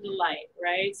darkness to the light,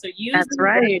 right? So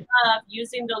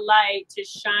using the light to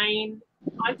shine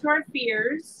onto our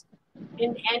fears,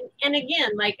 and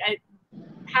again, like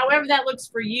however that looks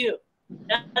for you,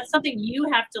 that's something you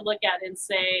have to look at and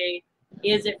say,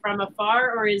 is it from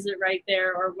afar or is it right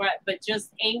there or what? But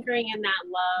just anchoring in that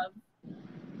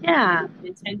love,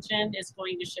 intention is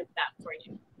going to shift that for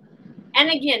you. And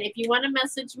again, if you want to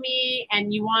message me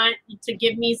and you want to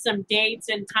give me some dates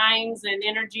and times and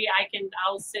energy,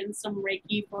 I'll send some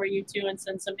Reiki for you too, and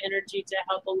send some energy to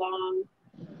help along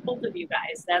both of you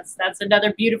guys. That's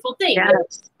another beautiful thing.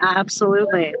 Yes,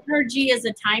 absolutely. Energy is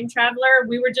a time traveler.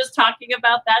 We were just talking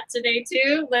about that today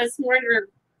too, this morning, or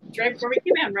right before we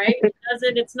came in, right? Because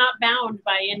it's not bound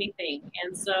by anything.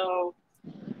 And so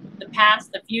the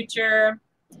past, the future,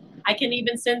 I can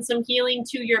even send some healing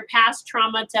to your past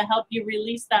trauma to help you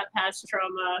release that past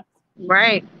trauma.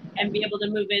 Right. And be able to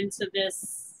move into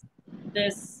this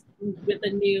with a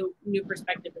new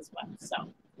perspective as well.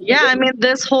 So yeah, I mean,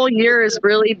 this whole year has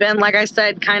really been, like I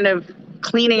said, kind of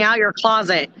cleaning out your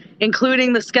closet,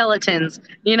 including the skeletons,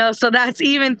 you know, so that's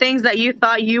even things that you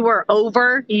thought you were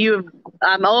over.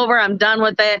 I'm over, I'm done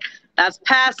with it. That's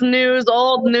past news,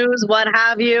 old news, what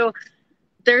have you.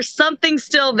 There's something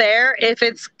still there if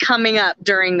it's coming up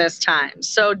during this time.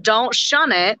 So don't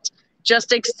shun it,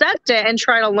 just accept it and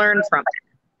try to learn from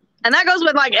it. And that goes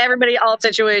with like everybody, all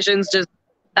situations, just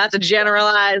that's a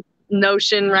generalized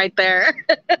notion right there.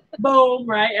 Boom,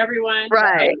 right, everyone.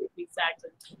 Right. Exactly.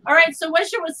 All right, so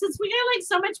since we got like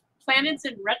so much planets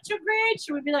in retrograde,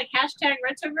 should we be like hashtag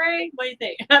retrograde? What do you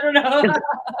think? I don't know.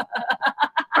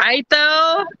 Right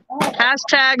though?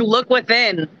 Hashtag look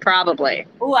within, probably.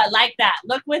 Oh, I like that.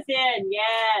 Look within,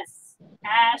 yes.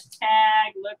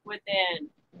 Hashtag look within.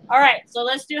 All right, so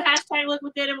let's do hashtag look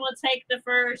within, and we'll take the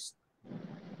first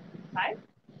 5.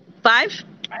 5? 5.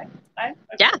 5? Okay.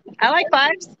 Yeah, I like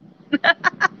 5s. You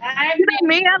know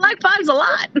me, I like 5s a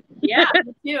lot. Yeah,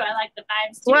 me too. I like the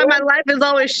 5s too. Well, my life is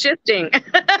always shifting.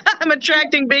 I'm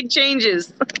attracting big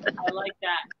changes. I like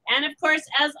that. And of course,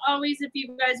 as always, if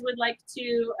you guys would like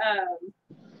to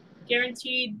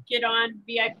guaranteed get on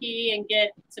VIP and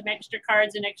get some extra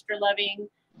cards and extra loving,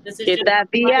 this is get that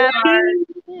VIP.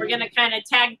 We're gonna kind of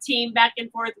tag team back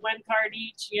and forth, 1 card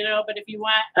each, you know. But if you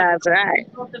want, that's right,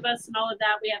 both of us and all of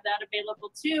that, we have that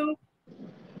available too.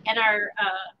 And our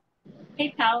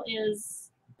PayPal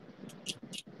is,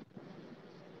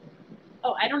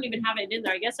 oh, I don't even have it in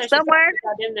there. I guess I should put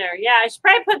that in there. Yeah, I should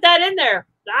probably put that in there.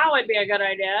 That would be a good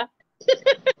idea.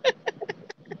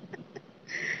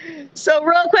 So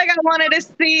real quick, I wanted to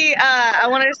say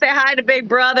hi to Big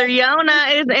Brother.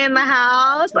 Yona is in the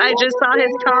house. I just saw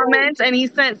his comments and he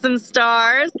sent some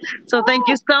stars. So thank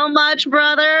you so much,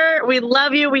 brother. We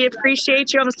love you. We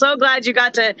appreciate you. I'm so glad you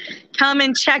got to come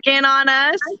and check in on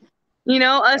us. You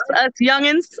know, us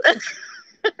youngins.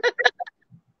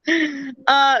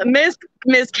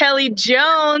 Miss Kelly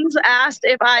Jones asked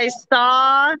if I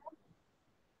saw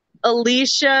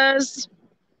Alicia's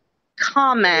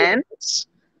comment.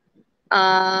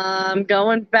 I'm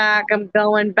going back.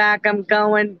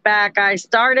 I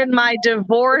started my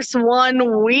divorce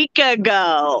 1 week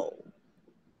ago.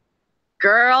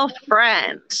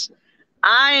 Girlfriend.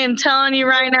 I am telling you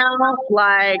right now,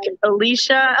 like,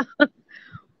 Alicia,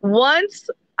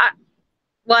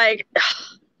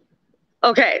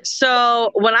 okay,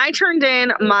 so when I turned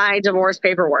in my divorce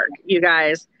paperwork, you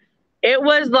guys, it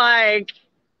was like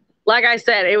I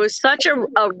said, it was such a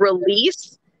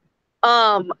release.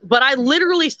 But I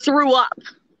literally threw up.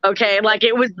 Okay, like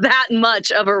it was that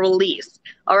much of a release.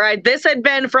 All right, this had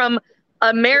been from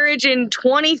a marriage in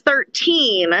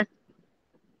 2013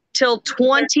 till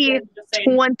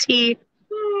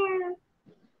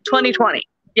 2020.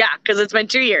 Yeah, because it's been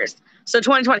 2 years. So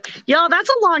 2020. Y'all, that's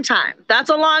a long time. That's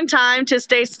a long time to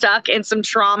stay stuck in some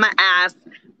trauma ass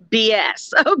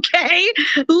BS. Okay,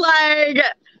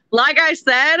 like I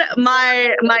said,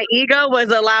 my ego was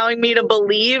allowing me to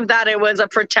believe that it was a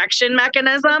protection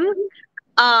mechanism.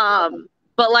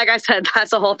 But like I said,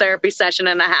 that's a whole therapy session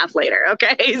and a half later.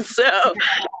 Okay. So,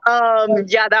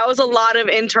 yeah, that was a lot of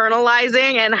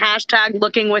internalizing and hashtag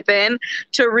looking within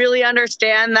to really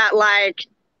understand that, like,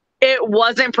 it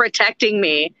wasn't protecting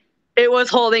me. It was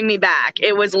holding me back.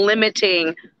 It was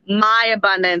limiting my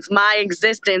abundance, my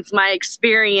existence, my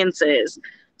experiences.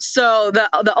 So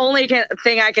the only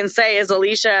thing I can say is,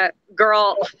 Alicia,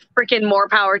 girl, freaking more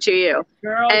power to you.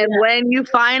 Girl, and yeah. When you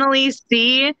finally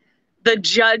see the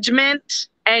judgment,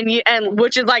 and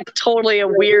which is like totally a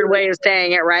weird way of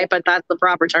saying it, right? But that's the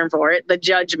proper term for it, the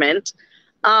judgment.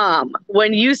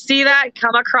 When you see that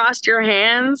come across your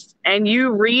hands and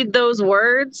you read those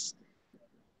words,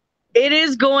 it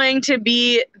is going to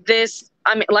be this.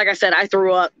 I mean, like I said, I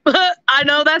threw up. I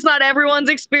know that's not everyone's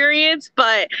experience,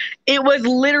 but it was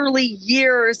literally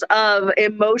years of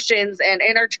emotions and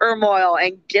inner turmoil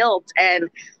and guilt and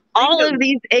all of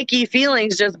these icky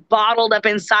feelings just bottled up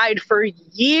inside for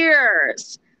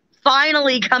years.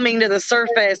 Finally coming to the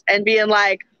surface and being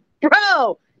like,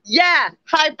 bro, yeah,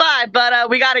 high five, but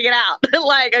we got to get out.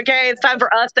 Like, okay, it's time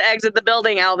for us to exit the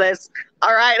building, Elvis.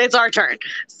 All right, it's our turn.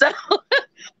 So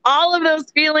all of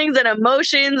those feelings and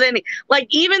emotions and like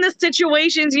even the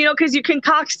situations, you know, because you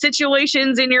concoct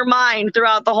situations in your mind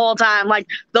throughout the whole time, like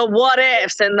the what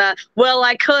ifs and the well,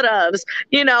 I could have's,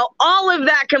 you know, all of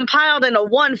that compiled into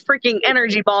one freaking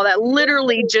energy ball that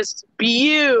literally just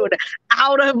spewed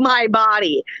out of my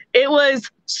body. It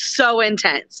was so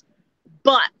intense.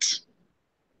 But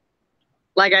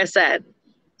like I said,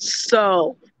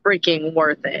 so freaking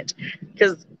worth it.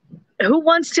 Because who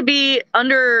wants to be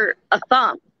under a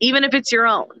thumb, even if it's your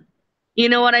own? You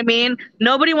know what I mean?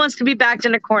 Nobody wants to be backed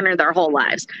in a corner their whole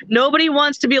lives. Nobody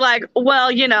wants to be like,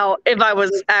 well, you know, if I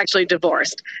was actually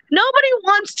divorced. Nobody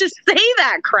wants to say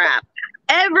that crap.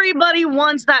 Everybody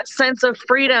wants that sense of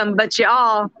freedom, but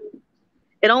y'all,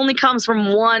 it only comes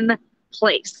from one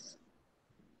place.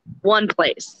 One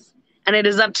place. And it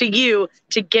is up to you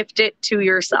to gift it to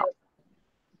yourself.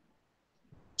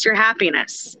 It's your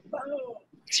happiness.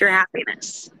 It's your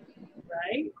happiness.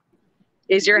 Right?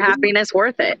 Is your happiness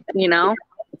worth it? You know?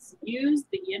 Use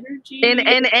the energy.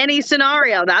 In any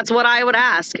scenario, that's what I would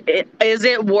ask. Is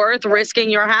it worth risking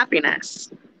your happiness?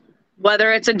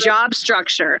 Whether it's a job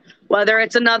structure, whether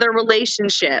it's another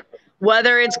relationship,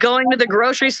 whether it's going to the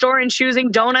grocery store and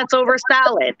choosing donuts over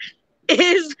salad.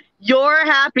 Is your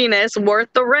happiness worth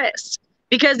the risk?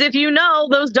 Because if you know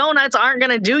those donuts aren't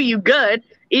going to do you good,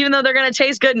 even though they're going to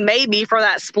taste good maybe for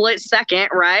that split second,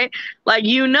 right? Like,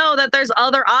 you know that there's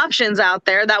other options out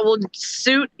there that will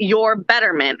suit your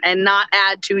betterment and not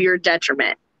add to your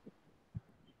detriment.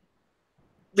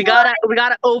 We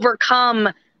gotta overcome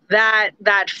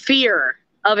that fear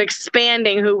of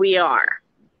expanding who we are.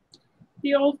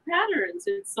 The old patterns.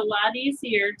 It's a lot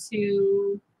easier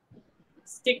to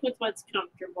stick with what's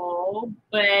comfortable,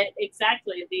 but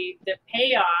exactly the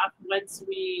payoff once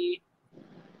we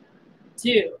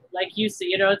do, like you see,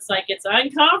 you know, it's like it's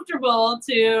uncomfortable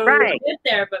to get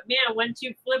there, but man, once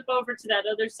you flip over to that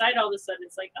other side, all of a sudden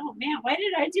it's like, oh man, why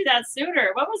did I do that sooner?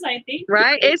 What was I thinking?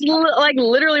 Right? It's like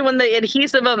literally when the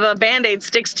adhesive of a Band-Aid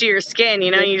sticks to your skin, you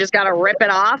know, you just got to rip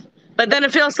it off, but then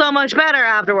it feels so much better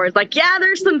afterwards. Like, yeah,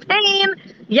 there's some pain.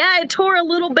 Yeah, it tore a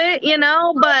little bit, you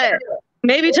know, but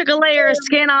maybe took a layer of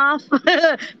skin off.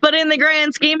 But in the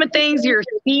grand scheme of things, you're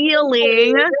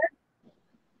healing.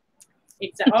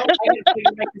 Exactly. Oh, I got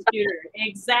to my computer.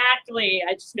 Exactly.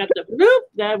 I just got the bloop.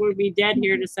 That would be dead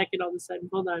here in a second all of a sudden.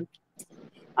 Hold on.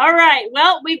 All right.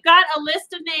 Well, we've got a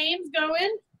list of names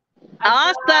going.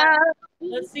 Awesome.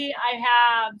 Let's see. I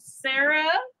have Sarah,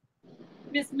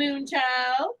 Miss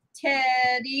Moonchild,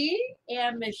 Teddy,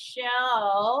 and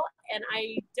Michelle. And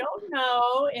I don't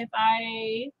know if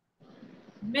I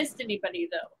missed anybody,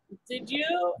 though. Did you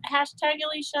hashtag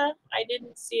Alicia? I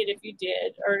didn't see it if you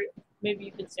did. Or maybe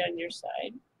you can stay on your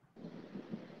side.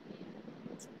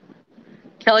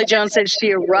 Kelly Jones said she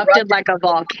erupted like a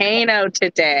volcano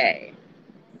today.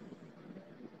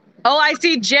 Oh, I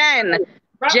see Jen.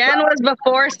 Jen was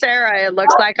before Sarah, it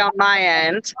looks like on my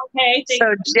end. Okay.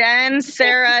 So Jen,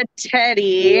 Sarah,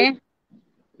 Teddy,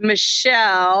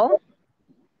 Michelle.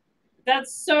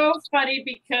 That's so funny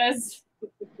because,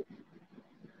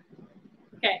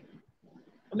 okay,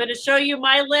 I'm going to show you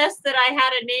my list that I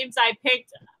had of names I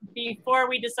picked before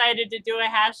we decided to do a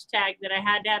hashtag that I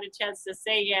hadn't had a chance to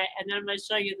say yet, and then I'm going to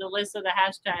show you the list of the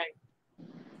hashtag.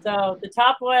 So the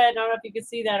top one, I don't know if you can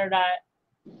see that or not,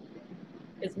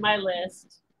 is my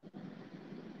list.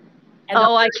 And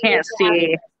oh, I can't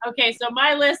see. Okay, so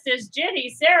my list is Jenny,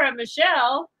 Sarah,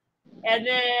 Michelle, and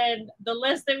then the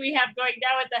list that we have going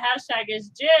down with the hashtag is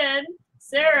Jen,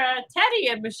 Sarah, Teddy,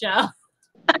 and Michelle.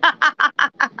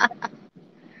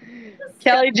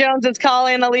 Kelly Jones is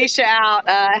calling Alicia out.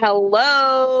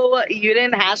 Hello, you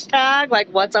didn't hashtag? Like,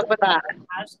 what's up with that?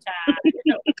 Hashtag.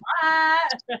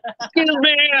 What? Excuse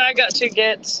me, I got to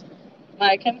get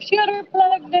my computer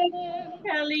plugged in.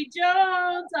 Kelly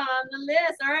Jones on the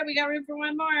list. All right, we got room for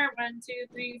one more. 1, 2,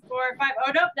 3, 4, 5.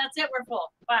 Oh, nope, that's it. We're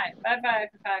full. 5, 5, 5, 5,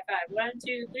 5. 1,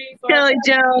 2, 3, 4. Kelly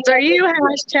Jones, are you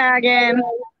hashtagging?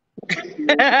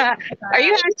 Are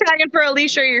you hashtagging for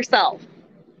Alicia or yourself?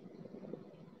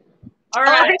 All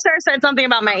right. Oh, I think Sarah said something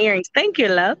about my earrings. Thank you,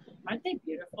 love. Aren't they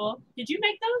beautiful? Did you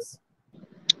make those?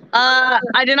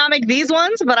 I did not make these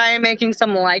ones, but I am making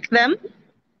some like them.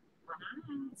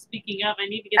 Speaking of, I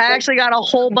need to get. I actually got a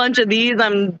whole bunch of these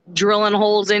I'm drilling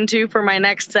holes into for my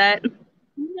next set.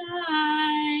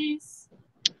 Nice.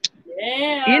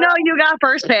 Yeah. You know you got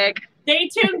first pick. Stay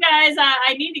tuned, guys.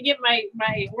 I need to get my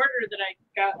order that I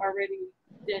got already.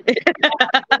 You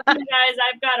guys,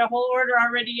 I've got a whole order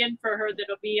already in for her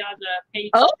that'll be on the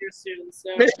page here soon.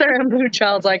 So Mr. and Blue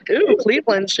Child's like, ooh,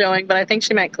 Cleveland's showing, but I think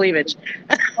she meant cleavage.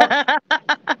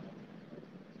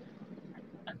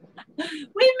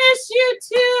 We miss you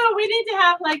too. We need to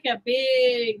have like a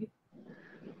big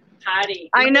party.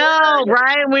 I know,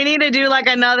 right? We need to do like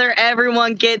another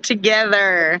everyone get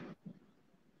together.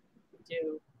 We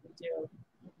do.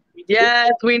 Yes,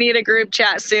 we need a group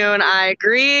chat soon. I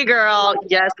agree, girl.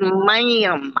 Yes,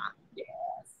 ma'am. Yes.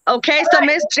 Okay, so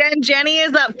Miss Jenny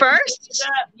is up first.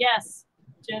 Yes.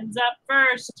 Jen's up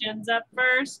first.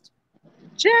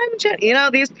 Jen. You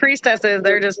know, these priestesses,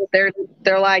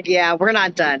 they're like, yeah, we're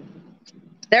not done.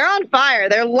 They're on fire.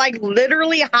 They're like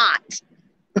literally hot.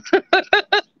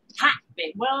 Hot,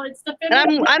 babe. Well, it's the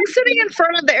feminine. I'm sitting in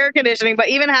front of the air conditioning, but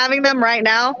even having them right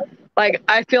now, like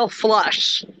I feel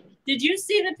flush. Did you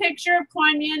see the picture of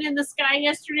Kuan Yin in the sky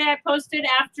yesterday I posted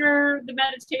after the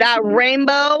meditation? That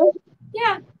rainbow?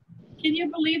 Yeah. Can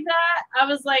you believe that? I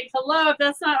was like, hello, if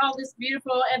that's not all this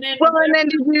beautiful. And then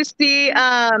did you see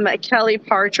Kelly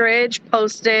Partridge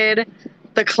posted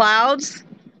the clouds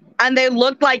and they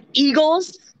looked like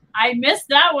eagles? I missed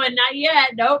that one. Not yet.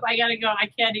 Nope. I gotta go. I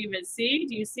can't even see.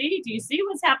 Do you see? Do you see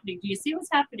what's happening? Do you see what's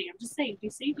happening? I'm just saying. Do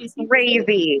you see?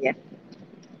 Crazy.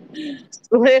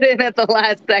 Slid in at the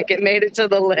last second, made it to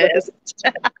the list.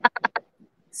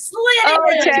 Slid in.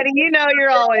 Oh, Teddy, you know you're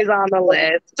always on the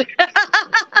list.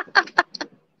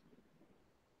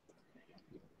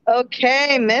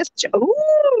 Okay, Miss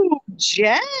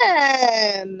Jen.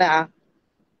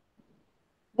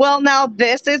 Well, now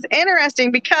this is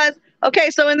interesting because,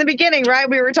 okay, so in the beginning, right,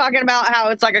 we were talking about how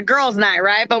it's like a girls' night,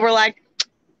 right? But we're like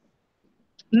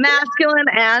masculine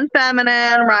and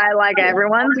feminine, right? Like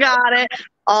everyone's got it,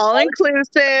 all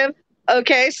inclusive.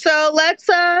 Okay, so let's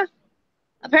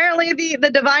apparently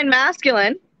the divine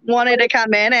masculine wanted to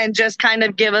come in and just kind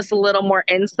of give us a little more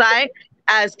insight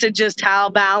as to just how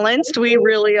balanced we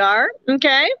really are.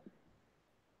 Okay.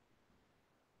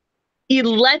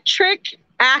 Electric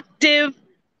active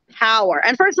power.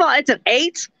 And first of all, it's an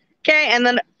 8. Okay. And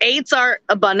then 8s are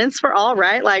abundance for all,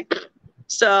 right? Like,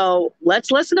 so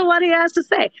let's listen to what he has to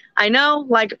say. I know,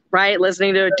 like, right,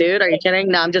 listening to a dude. Are you kidding?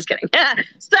 No, I'm just kidding.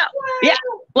 So, yeah.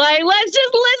 Like, let's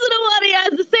just listen to what he has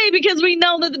to say, because we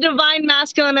know that the divine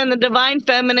masculine and the divine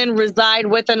feminine reside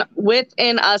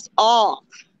within us all.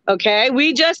 Okay?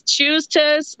 We just choose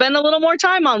to spend a little more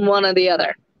time on one or the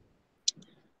other.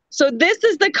 So this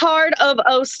is the card of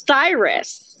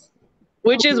Osiris,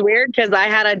 which is weird because I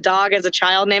had a dog as a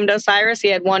child named Osiris. He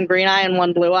had one green eye and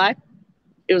one blue eye.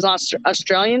 It was an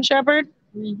Australian Shepherd.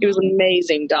 He was an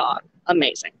amazing dog.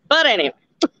 Amazing. But anyway,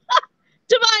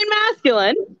 divine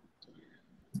masculine,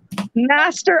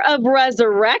 master of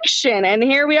resurrection. And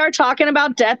here we are talking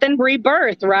about death and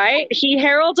rebirth, right? He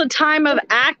heralds a time of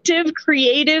active,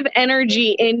 creative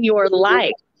energy in your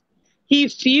life. He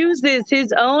fuses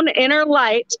his own inner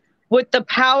light with the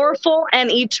powerful and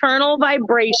eternal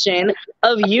vibration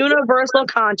of universal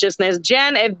consciousness.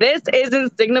 Jen, if this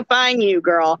isn't signifying you,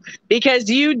 girl, because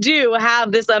you do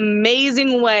have this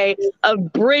amazing way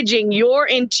of bridging your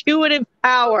intuitive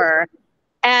power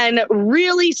and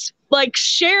really like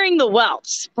sharing the wealth,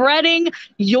 spreading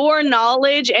your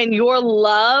knowledge and your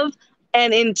love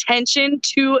and intention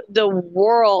to the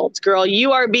world, girl.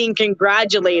 You are being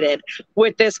congratulated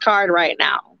with this card right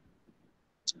now.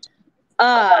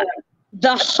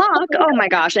 The hawk, oh my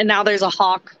gosh, and now there's a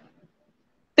hawk.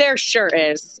 There sure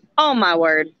is. Oh my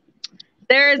word.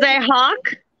 There is a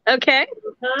hawk, okay?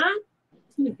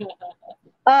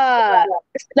 That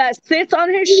sits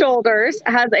on his shoulders,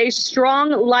 has a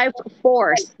strong life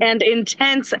force and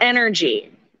intense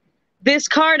energy. This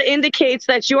card indicates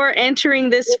that you are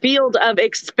entering this field of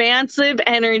expansive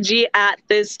energy at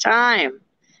this time.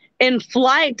 In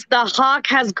flight, the hawk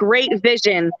has great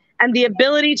vision and the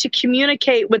ability to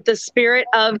communicate with the spirit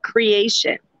of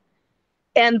creation.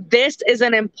 And this is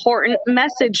an important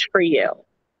message for you.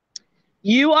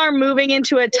 You are moving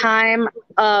into a time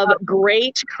of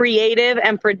great creative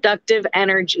and productive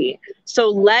energy. So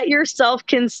let yourself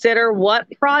consider what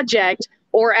project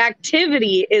or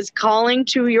activity is calling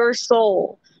to your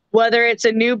soul, whether it's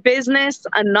a new business,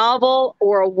 a novel,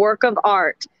 or a work of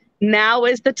art. Now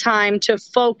is the time to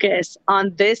focus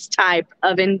on this type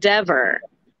of endeavor.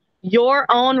 Your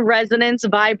own resonance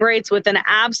vibrates with an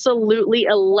absolutely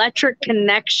electric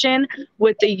connection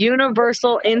with the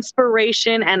universal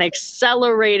inspiration and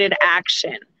accelerated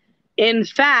action. In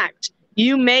fact,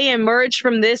 you may emerge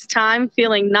from this time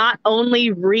feeling not only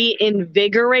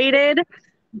reinvigorated,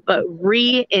 but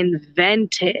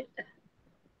reinvented.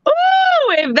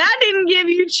 Ooh, if that didn't give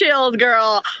you chills,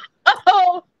 girl.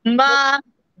 Oh my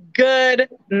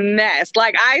goodness.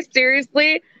 Like, I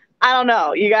seriously, I don't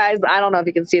know, you guys, I don't know if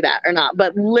you can see that or not,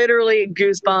 but literally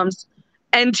goosebumps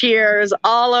and tears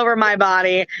all over my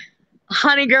body.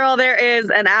 Honey girl, there is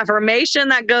an affirmation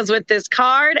that goes with this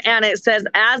card, and it says,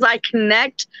 as I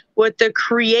connect with the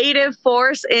creative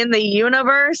force in the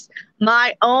universe,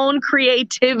 my own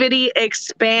creativity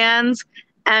expands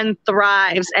and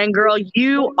thrives. And girl,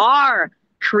 you are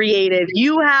creative.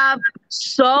 You have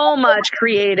so much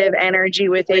creative energy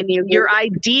within you. Your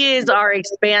ideas are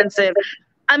expansive.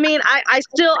 I mean, I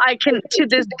can, to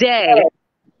this day,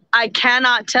 I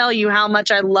cannot tell you how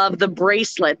much I love the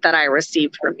bracelet that I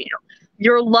received from you.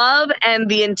 Your love and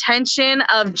the intention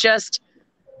of just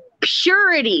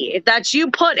purity that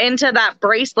you put into that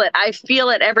bracelet, I feel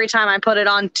it every time I put it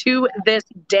on to this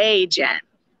day, Jen.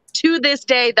 To this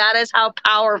day, that is how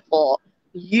powerful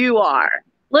you are.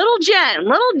 Little Jen,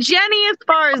 little Jenny as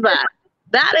far as that.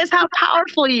 That is how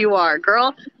powerful you are,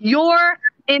 girl. Your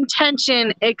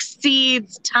intention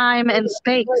exceeds time and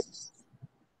space.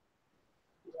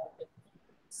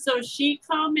 So she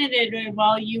commented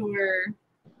while you were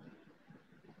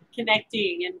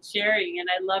connecting and sharing, and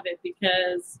I love it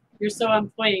because you're so on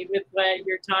point with what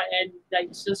you're taught. And like,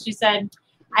 so she said,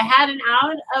 I had an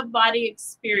out-of-body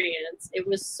experience. It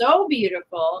was so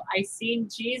beautiful. I seen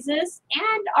Jesus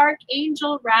and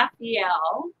Archangel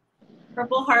Raphael.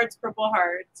 Purple hearts, purple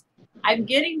hearts. I'm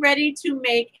getting ready to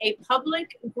make a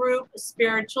public group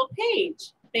spiritual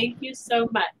page. Thank you so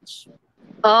much.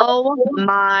 Oh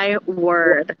my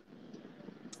word.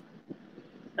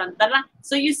 Dun, dun, dun.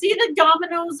 So you see the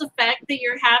dominoes effect that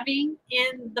you're having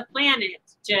in the planet,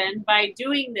 Jen, by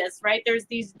doing this, right? There's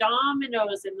these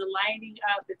dominoes and the lining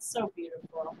up. It's so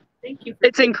beautiful. Thank you.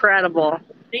 It's incredible.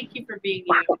 Thank you for being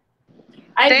you.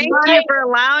 Thank you for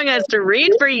allowing us to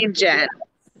read for you, Jen.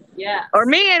 Yeah. Or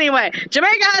me anyway.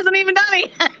 Jamaica hasn't even done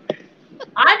it.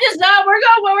 I'm just not. We're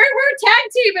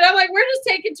tag team, and I'm like, we're just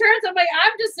taking turns. I'm like,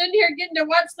 I'm just sitting here getting to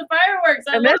watch the fireworks.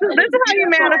 And this is how you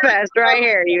manifest right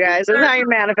here, you guys. This is how you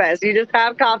manifest. You just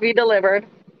have coffee delivered.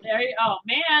 There you, oh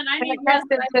man, I need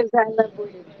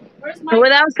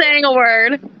without saying a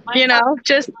word, you know,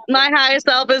 just my highest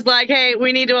self is like, hey,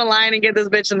 we need to align and get this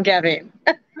bitch some caffeine.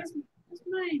 Where's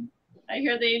mine? I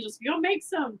hear the angels. Go make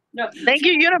some. No. Thank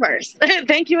you, universe.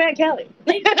 Thank you, Aunt Kelly.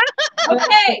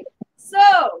 Okay,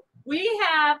 so we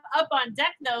have up on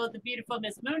deck though the beautiful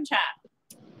Miss Moonchild.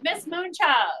 Miss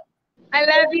Moonchild. I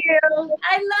love you.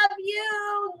 I love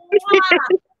you.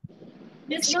 Mwah.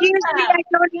 Miss Excuse me, I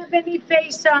don't have any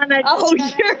face on it. Oh,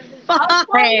 you're I'll call you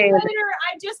fine. later.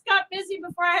 I just got busy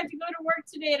before I had to go to work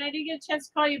today, and I didn't get a chance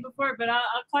to call you before, but I'll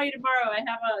call you tomorrow. I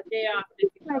have a day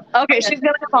off. Okay, she's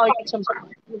gonna call you tomorrow.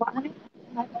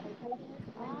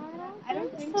 I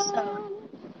don't think so.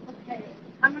 Okay.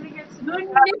 I'm gonna get some. Okay.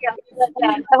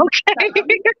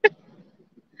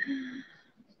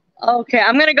 Okay,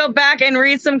 I'm gonna go back and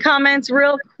read some comments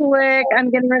real quick.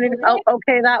 I'm getting ready to. Oh,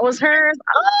 okay, that was hers.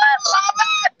 Oh, I love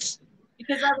it.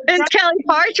 Because I was It's Kelly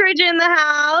Partridge in the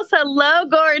house. Hello,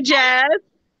 gorgeous. Hello,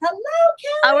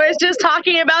 Kelly. I was just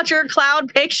talking about your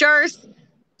cloud pictures.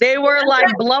 They were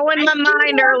like blowing my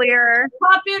mind earlier.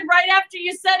 Pop in right after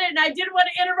you said it, and I didn't want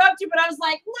to interrupt you, but I was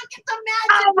like, look at the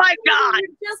magic. Oh my God.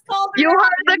 You just called her. You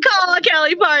heard the call,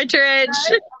 Kelly Partridge.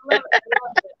 I love it, I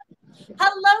love it.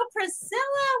 Hello,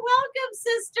 Priscilla. Welcome,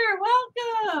 sister.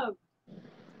 Welcome.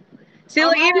 See,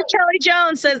 look, even Kelly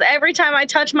Jones says, every time I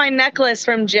touch my necklace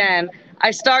from Jen,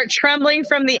 I start trembling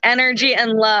from the energy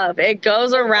and love. It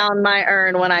goes around my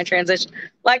urn when I transition.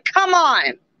 Like, come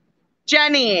on,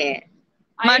 Jenny,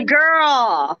 my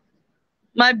girl,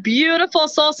 my beautiful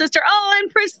soul sister. Oh,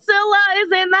 and Priscilla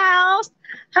is in the house.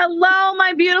 Hello,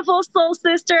 my beautiful soul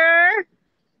sister.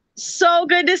 So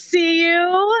good to see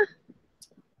you.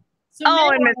 So Oh,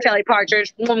 and Miss Kelly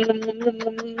Partridge. Right? I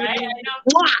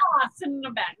know. Sitting in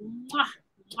the back. Mwah,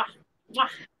 mwah, mwah.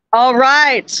 All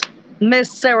right,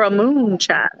 Miss Sarah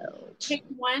Moonchild. Pick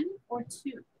one or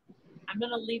two. I'm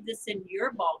going to leave this in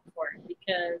your ball court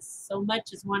because so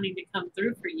much is wanting to come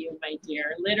through for you, my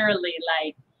dear. Literally,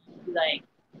 like,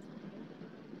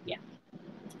 yeah,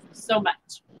 so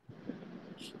much.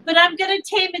 But I'm going to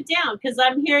tame it down because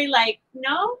I'm hearing like,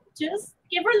 no, just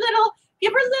give her little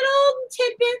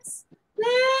tidbits,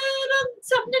 little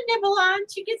something to nibble on.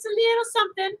 She gets a little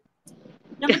something.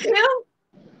 Number two.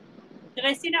 Did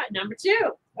I see that? Number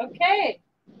two. Okay.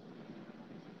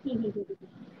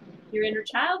 Your inner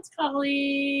child's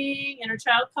calling. Inner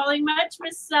child calling much,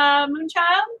 Miss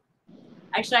Moonchild?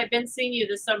 Actually, I've been seeing you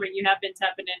this summer. You have been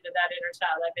tapping into that inner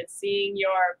child. I've been seeing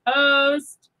your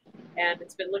post, and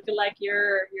it's been looking like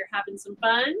you're having some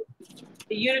fun.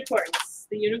 The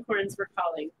unicorns were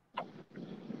calling.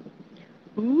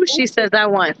 Ooh, she says I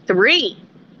want 3.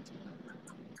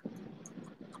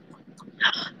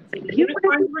 The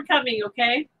unicorns were coming,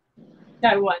 okay?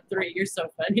 I want 3. You're so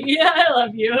funny. Yeah, I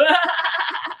love you.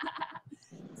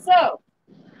 So,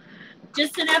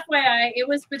 just an FYI, it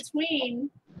was between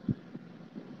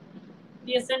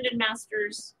the Ascended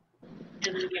Masters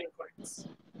and the unicorns.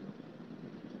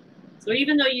 So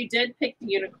even though you did pick the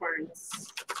unicorns,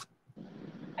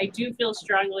 I do feel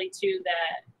strongly too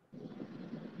that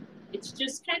it's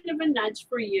just kind of a nudge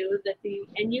for you that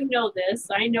and you know this,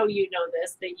 I know you know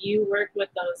this, that you work with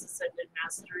those Ascended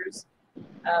Masters,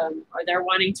 or they're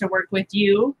wanting to work with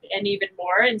you and even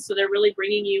more. And so they're really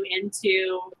bringing you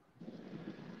into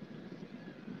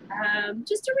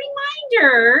just a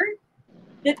reminder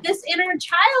that this inner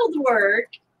child work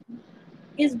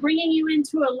is bringing you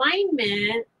into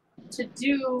alignment to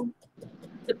do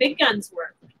the big guns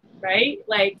work, right?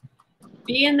 Like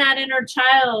being that inner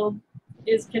child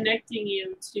is connecting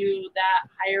you to that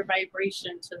higher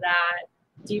vibration, to that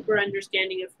deeper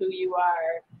understanding of who you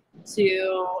are,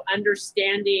 to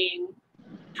understanding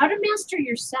how to master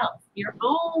yourself, your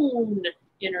own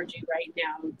energy right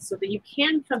now, so that you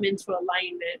can come into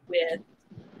alignment with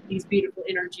these beautiful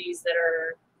energies that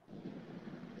are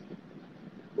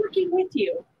working with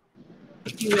you,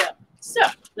 if you will. So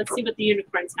let's see what the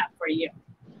unicorns have for you.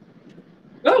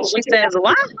 Oh, she says,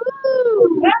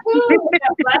 wahoo! Wahoo!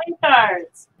 Flying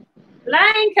cards.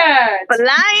 Flying cards.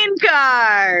 Flying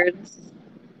cards.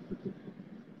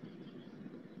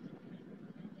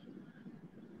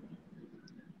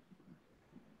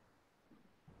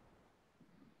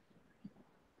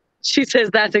 She says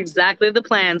that's exactly the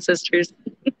plan, sisters.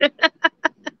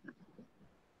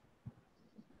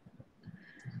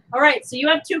 All right, so you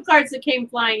have 2 cards that came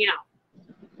flying out.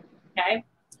 Okay?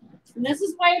 And this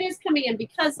is why it is coming in,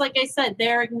 because like I said,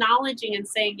 they're acknowledging and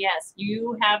saying, yes,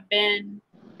 you're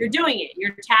doing it.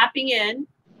 You're tapping in.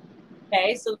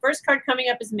 Okay, so the first card coming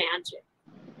up is magic.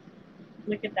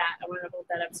 Look at that. I want to hold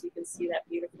that up so you can see that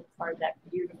beautiful card, that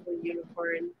beautiful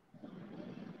unicorn.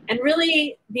 And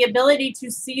really the ability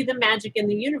to see the magic in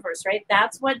the universe, right?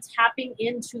 That's what tapping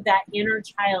into that inner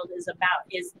child is about,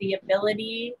 is the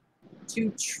ability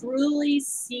to truly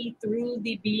see through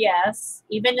the BS,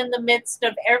 even in the midst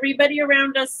of everybody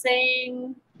around us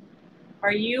saying,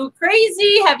 are you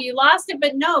crazy? Have you lost it?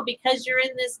 But no, because you're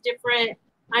in this different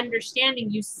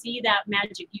understanding, you see that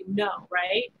magic, you know,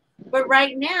 right? But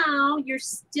right now, you're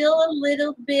still a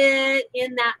little bit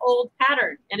in that old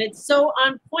pattern. And it's so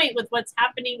on point with what's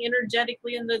happening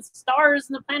energetically in the stars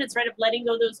and the planets, right? Of letting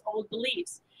go those old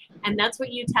beliefs. And that's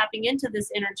what you tapping into this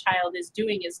inner child is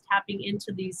doing, is tapping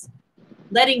into these,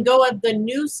 letting go of the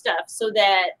new stuff so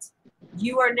that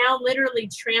you are now literally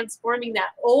transforming that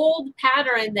old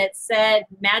pattern that said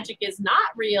magic is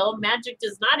not real, magic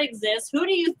does not exist. Who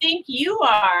do you think you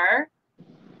are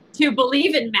to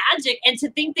believe in magic and to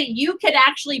think that you could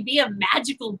actually be a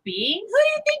magical being? Who do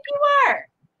you think you are?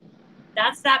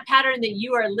 That's that pattern that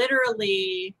you are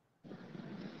literally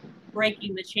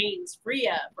breaking the chains free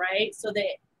of, right? So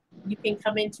that you can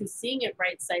come into seeing it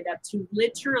right side up, to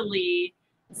literally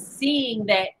seeing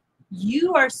that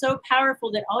you are so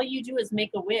powerful that all you do is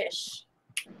make a wish.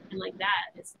 And like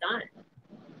that, it's done.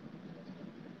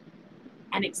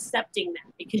 And accepting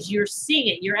that, because you're seeing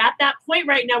it. You're at that point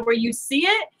right now where you see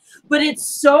it, but it's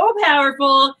so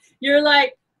powerful. You're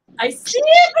like, I see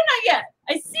it, but not yet.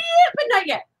 I see it, but not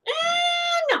yet.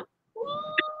 No.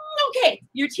 Okay.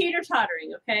 You're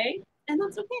teeter-tottering, okay? And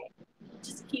that's okay.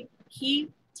 Just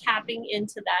keep tapping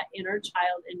into that inner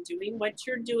child and doing what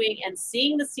you're doing and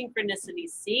seeing the synchronicity,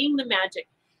 seeing the magic.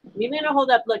 I'm going to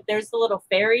hold up. Look, there's the little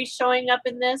fairies showing up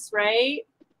in this, right?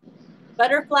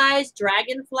 Butterflies,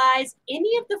 dragonflies,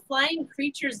 any of the flying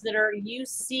creatures that are you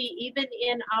see even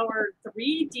in our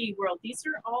 3D world. These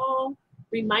are all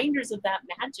reminders of that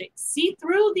magic. See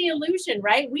through the illusion,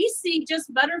 right? We see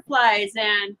just butterflies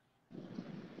and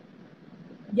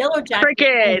yellow jackets.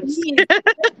 Crickets.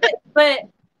 But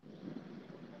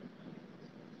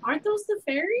aren't those the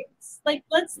fairies? Like,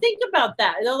 let's think about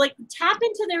that. They'll like tap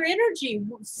into their energy.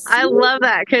 I love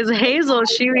that, because Hazel,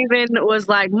 she even was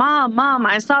like, Mom,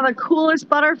 I saw the coolest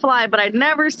butterfly, but I'd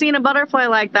never seen a butterfly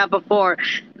like that before.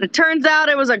 And it turns out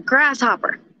it was a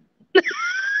grasshopper.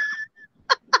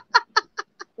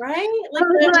 Right?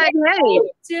 Like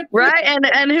hey, right?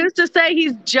 And who's to say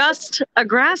he's just a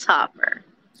grasshopper?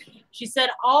 She said,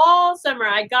 all summer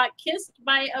I got kissed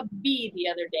by a bee the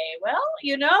other day. Well,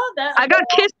 you know that. I got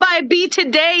kissed by a bee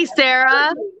today,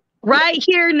 Sarah. Right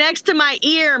here next to my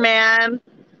ear, man.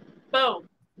 Boom.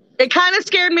 It kind of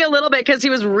scared me a little bit because he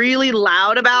was really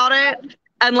loud about it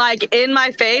and like in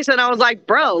my face. And I was like,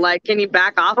 bro, like, can you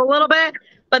back off a little bit?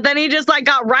 But then he just like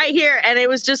got right here, and it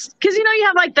was just because, you know, you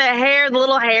have like the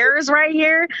little hairs right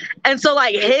here. And so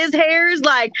like his hairs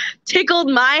like tickled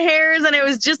my hairs, and it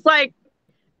was just like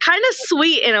kind of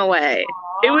sweet in a way.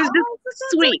 Aww, it was just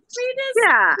sweet.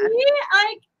 Yeah.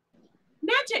 Like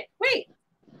magic. Wait,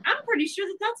 I'm pretty sure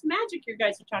that's magic you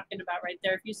guys are talking about right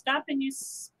there. If you stop and you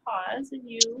pause and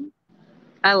you.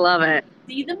 I love it.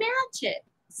 See the magic.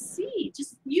 See,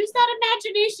 just use that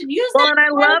imagination. Well, and I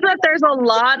love that there's a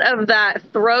lot of that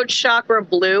throat chakra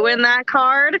blue in that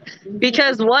card,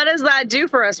 because what does that do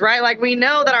for us, right? Like, we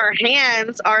know that our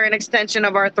hands are an extension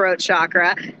of our throat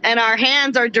chakra, and our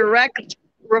hands are direct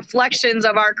reflections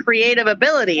of our creative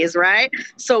abilities, right?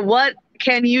 So what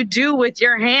can you do with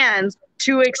your hands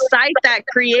to excite that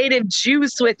creative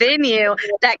juice within you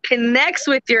that connects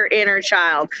with your inner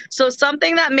child? So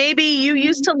something that maybe you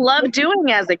used to love doing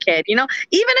as a kid, you know,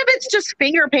 even if it's just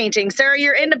finger painting. Sarah,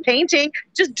 you're into painting,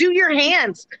 just do your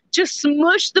hands. Just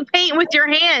smush the paint with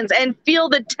your hands and feel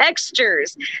the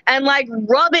textures and like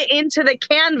rub it into the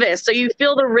canvas so you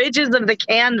feel the ridges of the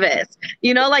canvas.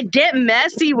 You know, like get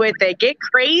messy with it, get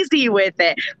crazy with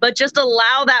it, but just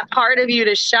allow that part of you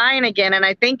to shine again. And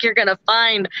I think you're going to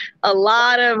find a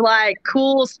lot of like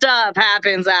cool stuff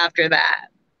happens after that.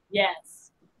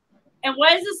 Yes. And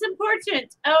why is this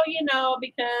important? Oh, you know,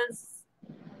 because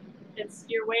it's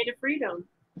your way to freedom.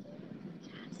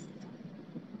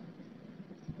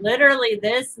 Literally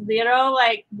this, you know,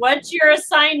 like what's your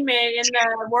assignment in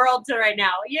the world to right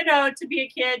now? You know, to be a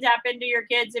kid, tap into your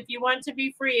kids. If you want to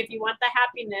be free, if you want the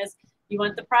happiness, you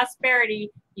want the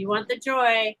prosperity, you want the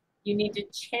joy, you need to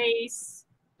chase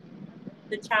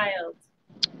the child.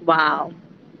 Wow.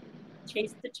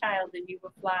 Chase the child and you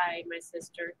will fly, my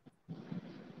sister.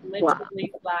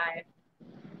 Literally fly.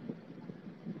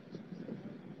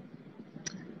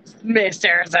 Miss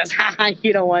Sarah says, haha,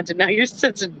 you don't want to know. You're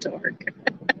such a dork.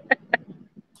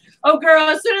 Oh, girl,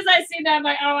 as soon as I see that, I'm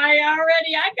like, oh, I got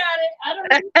it. I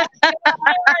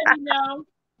already know.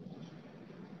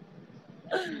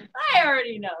 I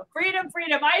already know. Freedom,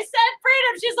 freedom. I said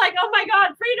freedom. She's like, oh, my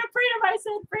God, freedom, freedom. I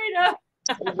said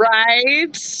freedom.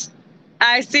 Right?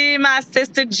 I see my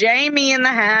sister Jamie in the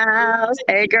house.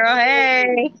 Hey, girl,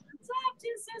 hey. What's up,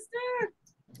 dear sister?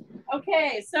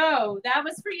 Okay, so that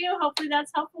was for you. Hopefully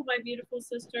that's helpful, my beautiful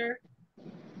sister.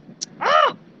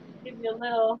 Oh. Give you a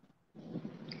little.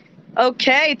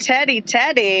 Okay, Teddy.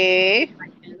 I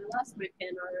lost my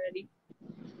pen already.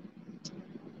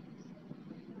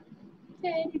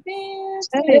 Teddy bear.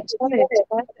 Teddy. Why did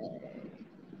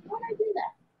I do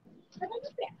that? How did I do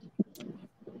that?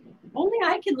 Only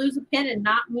I can lose a pen and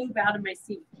not move out of my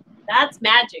seat. That's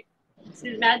magic.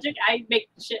 See the magic? I make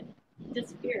shit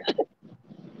disappear.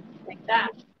 Like that.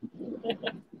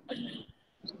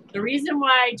 The reason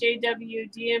why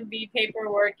JW DMV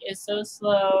paperwork is so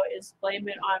slow is blame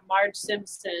it on Marge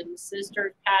Simpson,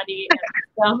 Sister Patty, and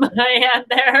somebody and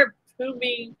their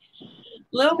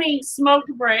looming smoke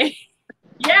break.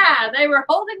 Yeah, they were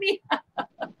holding me up.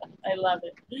 I love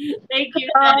it. Thank you,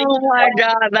 Teddy. Oh my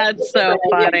God, that's so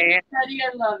funny. Teddy, I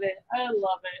love it. I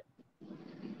love it.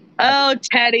 Oh,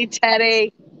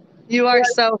 Teddy. You are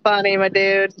so funny, my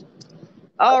dude.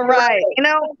 All right. You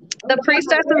know, the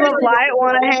priestesses of light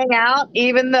want to hang out,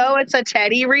 even though it's a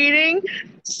Teddy reading.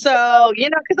 So, you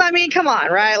know, because I mean, come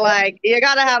on, right? Like, you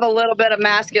got to have a little bit of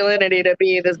masculinity to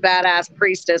be this badass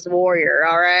priestess warrior.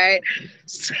 All right.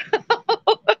 So,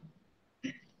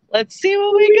 let's see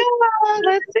what we got.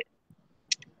 Let's see.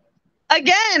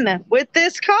 Again, with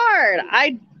this card,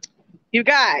 you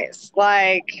guys,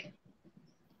 like,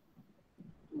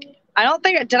 I don't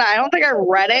think I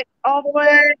read it all the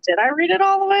way. Did I read it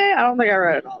all the way? I don't think I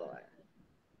read it all the way.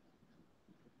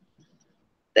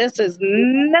 This is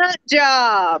nut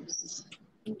jobs.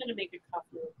 I'm gonna make a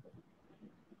copy.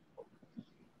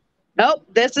 Nope,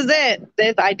 this is it.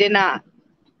 This I did not.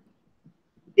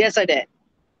 Yes, I did.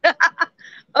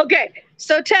 Okay,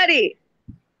 so Teddy,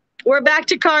 we're back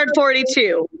to card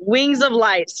 42, Wings of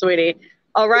Light, sweetie.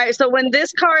 All right, so when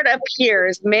this card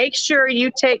appears, make sure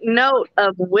you take note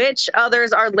of which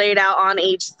others are laid out on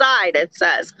each side, it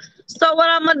says. So what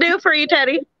I'm going to do for you,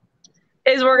 Teddy,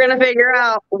 is we're going to figure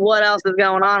out what else is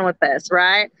going on with this,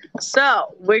 right?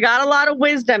 So we got a lot of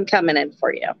wisdom coming in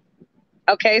for you.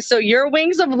 Okay, so your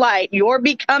Wings of Light, you're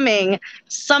becoming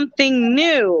something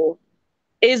new,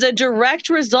 is a direct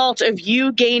result of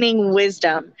you gaining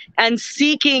wisdom and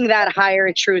seeking that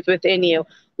higher truth within you.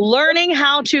 Learning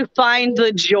how to find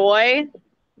the joy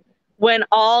when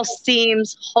all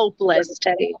seems hopeless,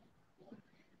 Teddy.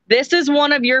 This is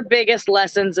one of your biggest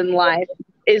lessons in life,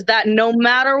 is that no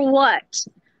matter what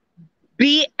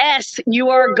BS you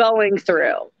are going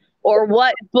through or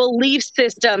what belief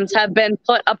systems have been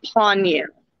put upon you,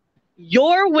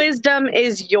 your wisdom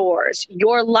is yours.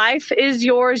 Your life is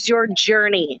yours. Your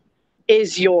journey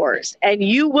is yours. And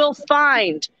you will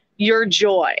find your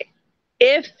joy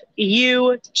if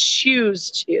you choose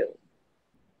to.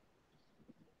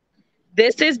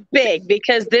 This is big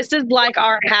because this is like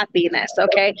our happiness,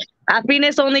 okay?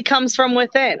 Happiness only comes from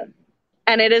within.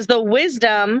 And it is the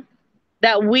wisdom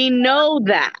that we know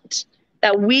that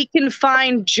we can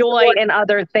find joy in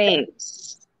other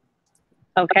things,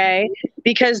 okay?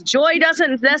 Because joy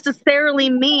doesn't necessarily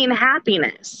mean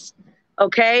happiness,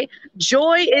 okay?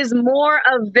 Joy is more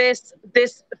of this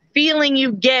feeling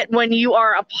you get when you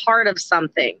are a part of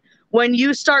something, when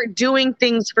you start doing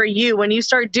things for you, when you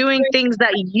start doing things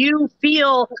that you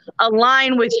feel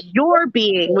align with your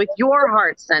being, with your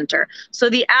heart center. So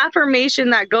the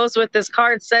affirmation that goes with this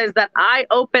card says that I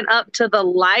open up to the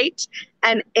light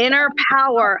and inner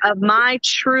power of my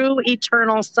true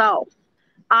eternal self.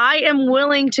 I am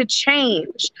willing to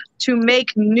change, to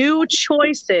make new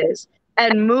choices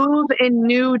and move in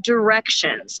new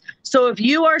directions. So if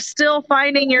you are still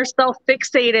finding yourself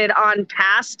fixated on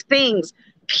past things,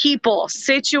 people,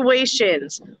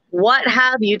 situations, what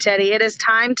have you, Teddy, it is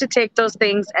time to take those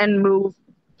things and move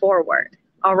forward.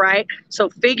 All right. So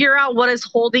figure out what is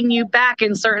holding you back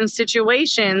in certain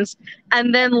situations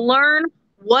and then learn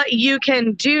what you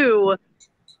can do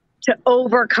to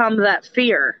overcome that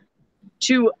fear,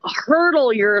 to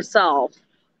hurdle yourself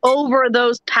over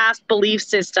those past belief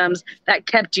systems that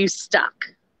kept you stuck.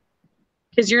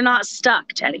 Because you're not stuck,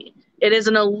 Teddy. It is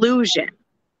an illusion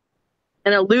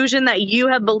that you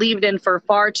have believed in for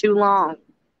far too long.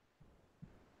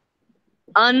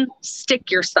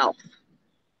 Unstick yourself.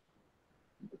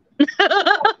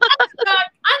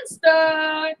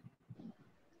 Unstuck.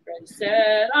 Fred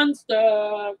said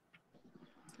unstuck.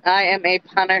 I am a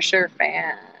Punisher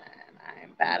fan.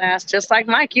 I'm badass, just like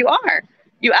Mike. You are.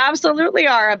 You absolutely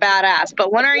are a badass.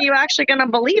 But when are you actually going to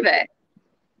believe it?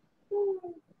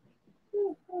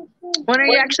 When are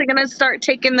you actually going to start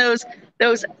taking those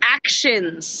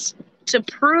actions to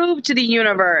prove to the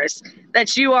universe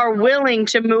that you are willing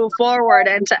to move forward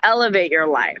and to elevate your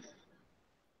life.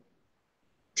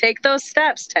 Take those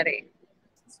steps, Teddy.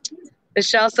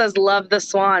 Michelle says, love the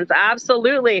swans.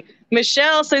 Absolutely.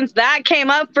 Michelle, since that came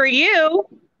up for you,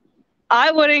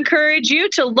 I would encourage you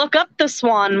to look up the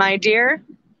swan, my dear.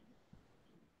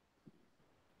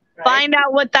 Right. Find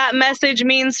out what that message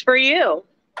means for you.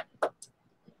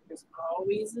 There's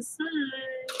always a sign.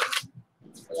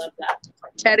 I love that.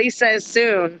 Teddy says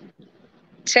soon.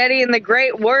 Teddy, in the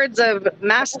great words of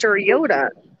Master Yoda,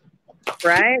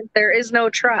 right? There is no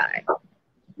try.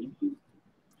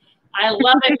 I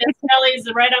love it. Miss Kelly's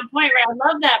right on point, right? I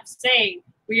love that saying.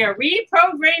 We are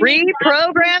reprogramming.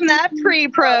 Reprogram that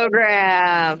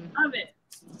pre-program. Love it.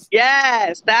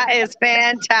 Yes, that is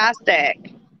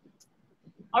fantastic.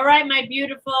 All right, my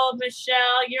beautiful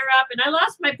Michelle, you're up. And I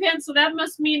lost my pen, so that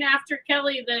must mean after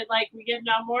Kelly that, like, we get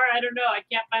no more. I don't know. I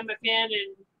can't find my pen,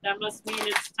 and that must mean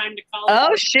it's time to call.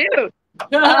 Oh, shoot.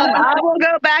 I will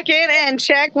go back in and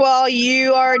check while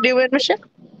you are doing Michelle.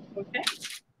 Okay.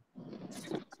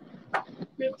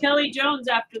 We have Kelly Jones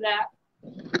after that.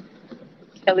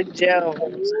 Kelly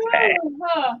Jones. Okay.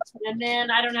 And then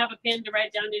I don't have a pen to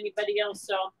write down to anybody else,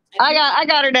 so I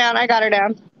got her down. I got her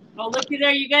down. Oh, looky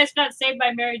there. You guys got saved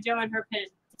by Mary Jo and her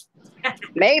pen.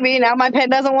 Maybe. Now my pen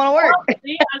doesn't want to work. Oh,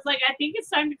 see, I was like, I think it's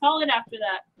time to call it after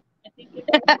that. I think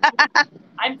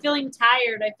I'm feeling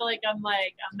tired. I feel like I'm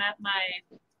at my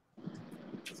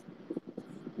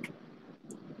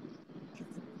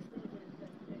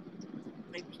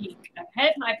peak. I've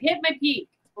hit my peak.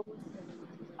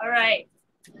 All right.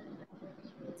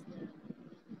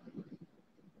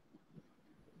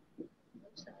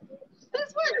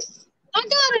 This works. I got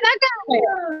it.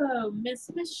 Oh, Miss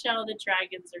Michelle, the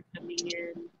dragons are coming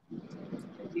in.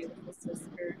 My beautiful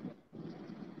sister.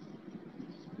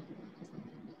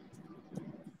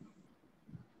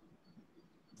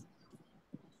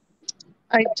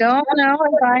 I don't know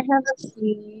if I have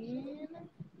seen.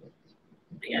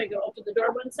 I gotta go open the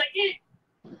door 1 second.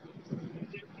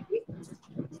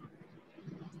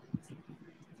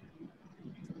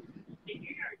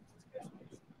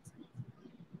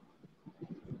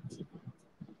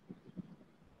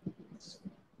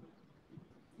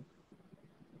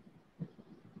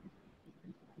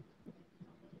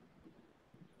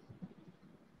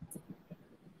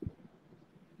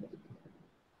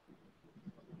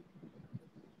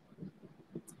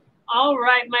 All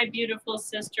right, my beautiful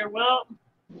sister. Well,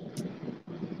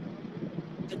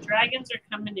 the dragons are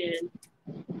coming in.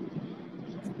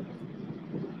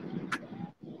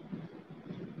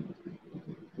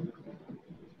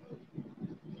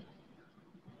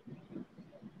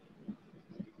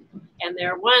 And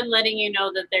they're letting you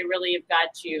know that they really have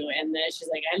got you. And then she's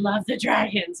like, I love the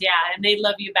dragons. Yeah, and they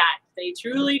love you back. They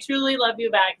truly, truly love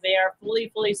you back. They are fully,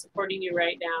 fully supporting you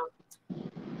right now.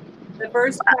 The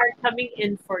first card coming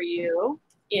in for you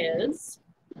is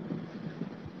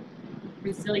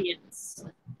resilience.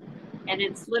 And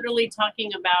it's literally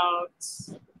talking about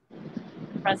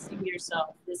trusting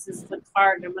yourself. This is the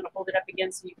card. I'm going to hold it up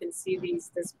again so you can see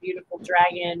this beautiful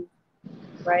dragon,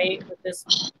 right? With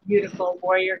this beautiful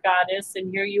warrior goddess.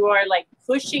 And here you are, like,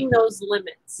 pushing those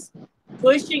limits,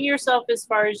 pushing yourself as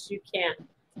far as you can,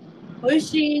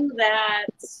 pushing that,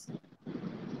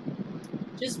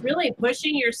 just really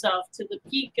pushing yourself to the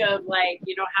peak of, like,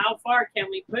 you know, how far can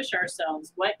we push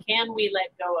ourselves? What can we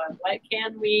let go of? What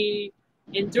can we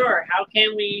endure? How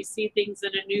can we see things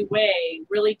in a new way?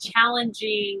 Really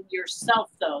challenging yourself,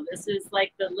 though. This is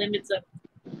like the limits of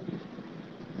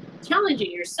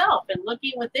challenging yourself and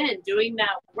looking within, doing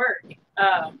that work,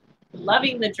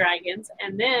 loving the dragons.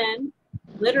 And then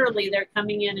literally they're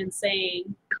coming in and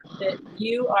saying that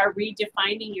you are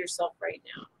redefining yourself right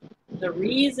now. The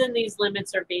reason these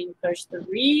limits are being pushed, the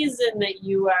reason that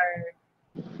you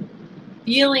are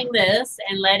feeling this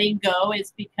and letting go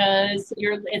is because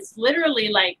it's literally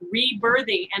like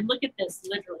rebirthing. And look at this,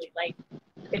 literally, like,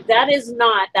 if that is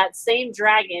not that same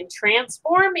dragon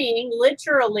transforming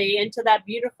literally into that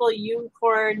beautiful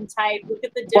unicorn type, look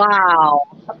at the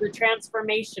difference of the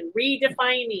transformation,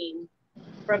 redefining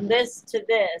from this to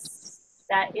this,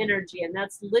 that energy. And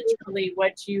that's literally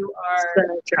what you are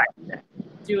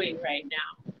doing right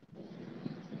now.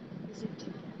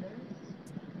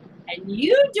 And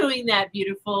you doing that,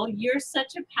 beautiful, you're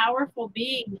such a powerful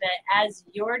being that as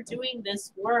you're doing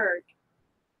this work,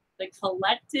 the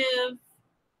collective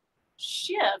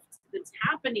shift that's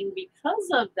happening because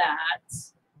of that.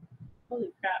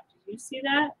 Holy crap, did you see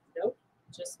that? Nope,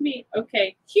 just me.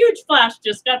 Okay, huge flash,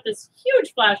 just got this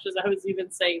huge flash as I was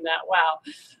even saying that. Wow.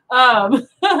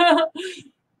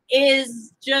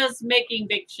 is just making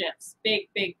big shifts, big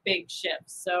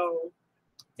shifts. So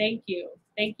thank you.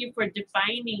 Thank you for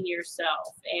defining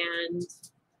yourself and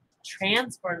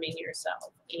transforming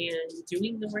yourself and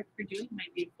doing the work you're doing, my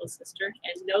beautiful sister.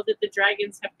 And know that the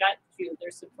dragons have got you.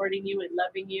 They're supporting you and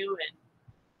loving you, and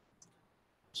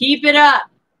keep it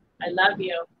up. I love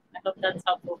you. I hope that's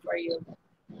helpful for you.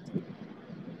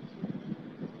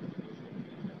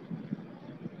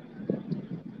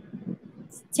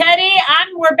 Teddy,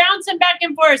 we're bouncing back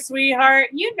and forth, sweetheart.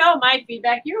 You know my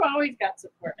feedback. You always got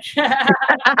support. Come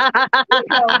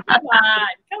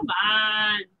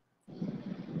on.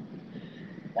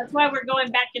 That's why we're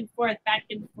going back and forth.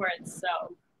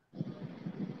 So,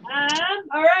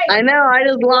 all right. I know. I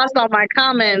just lost all my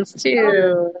comments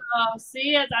too. Oh,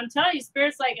 see, as I'm telling you,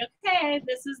 Spirit's like, okay,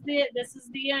 this is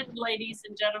the end, ladies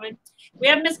and gentlemen. We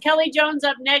have Miss Kelly Jones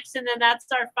up next, and then that's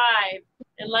our 5.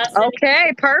 Unless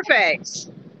okay, perfect.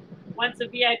 Wants a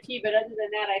VIP, but other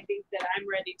than that, I think that I'm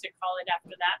ready to call it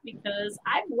after that because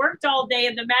I've worked all day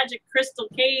in the Magic Crystal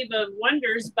Cave of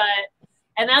Wonders,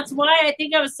 and that's why I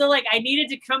think I was so like I needed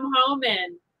to come home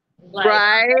and like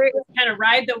kind of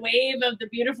ride the wave of the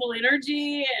beautiful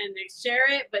energy and share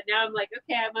it. But now I'm like,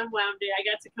 okay, I'm unwound. I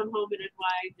got to come home and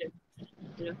unwind.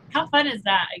 And how fun is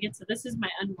that? This is my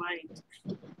unwind.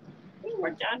 We're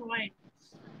done unwind.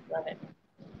 Love it.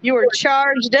 You were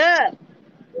charged up.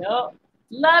 Yep.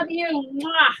 Love you.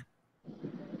 Mwah.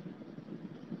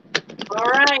 All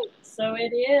right. So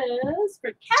it is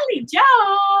for Kelly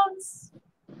Jones.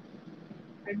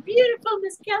 Our beautiful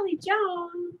Miss Kelly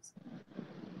Jones.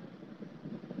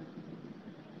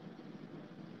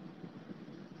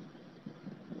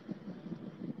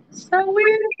 So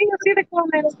weird. You can see the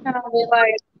comments now. They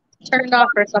like turned off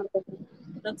or something.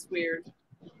 That's weird.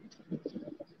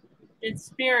 It's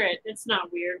Spirit. It's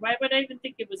not weird. Why would I even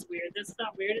think it was weird? That's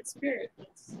not weird. It's Spirit.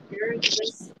 It's Spirit.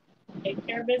 Just take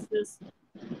care of business.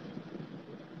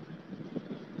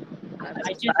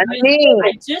 I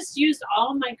just used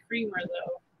all my creamer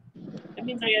though. That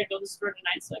means I gotta go to the store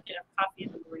tonight so I can have coffee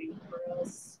in the morning, or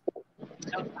else.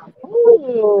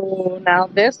 Ooh, now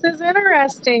this is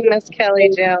interesting, Miss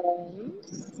Kelly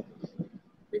Jones.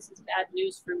 This is bad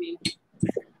news for me.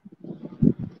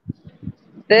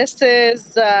 This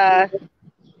is okay.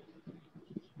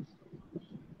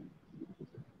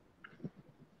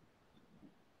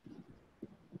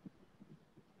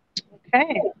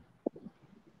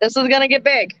 This is gonna get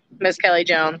big, Miss Kelly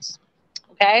Jones.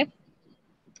 Okay,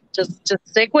 just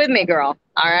stick with me, girl.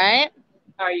 All right.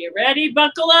 Are you ready?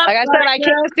 Buckle up. Like I said, I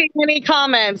can't see any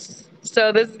comments,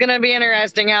 so this is gonna be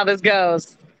interesting how this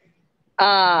goes.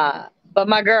 But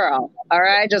my girl, all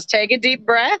right, just take a deep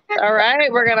breath. All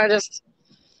right, we're gonna just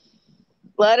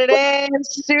let it in,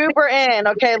 super in.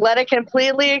 Okay, let it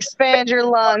completely expand your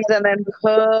lungs and then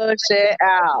push it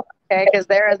out. Okay, because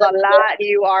there is a lot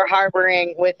you are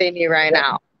harboring within you right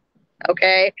now.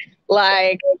 Okay,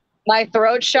 like my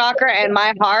throat chakra and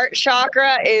my heart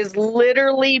chakra is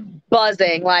literally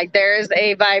buzzing. Like there's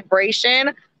a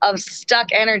vibration of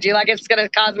stuck energy. Like it's gonna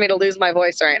cause me to lose my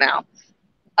voice right now.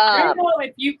 I don't know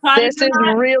if you caught this is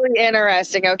really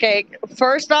interesting. Okay,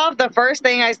 first off, the first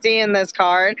thing I see in this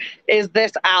card is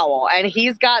this owl, and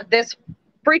he's got this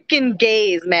freaking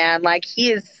gaze, man. Like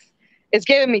it's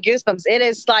giving me goosebumps. It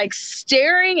is like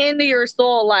staring into your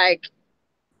soul, like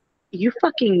you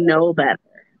fucking know better.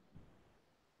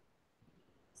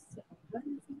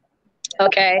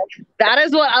 Okay, that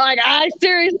is what I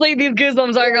seriously, these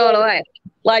goosebumps aren't going away.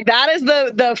 Like that is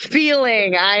the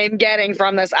feeling I'm getting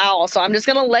from this owl. So I'm just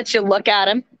gonna let you look at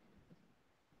him.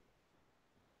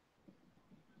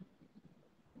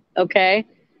 Okay,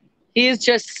 he is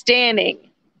just standing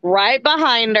right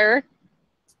behind her,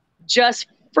 just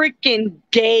freaking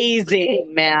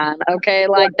gazing, man. Okay,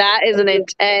 like that is an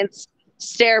intense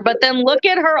stare. But then look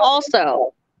at her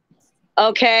also.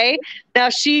 Okay, now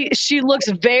she looks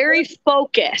very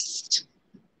focused.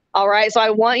 All right, so I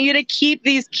want you to keep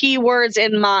these key words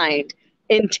in mind: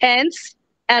 intense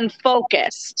and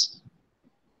focused.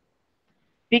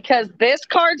 Because this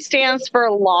card stands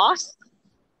for loss,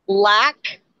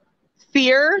 lack,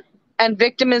 fear, and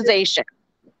victimization.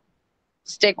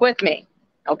 Stick with me,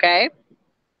 okay?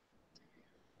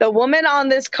 The woman on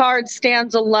this card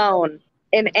stands alone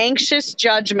in anxious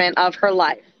judgment of her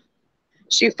life.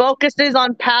 She focuses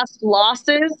on past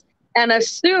losses and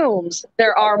assumes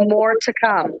there are more to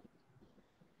come.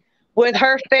 With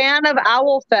her fan of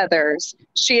owl feathers,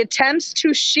 she attempts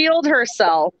to shield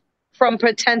herself from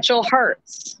potential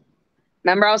hurts.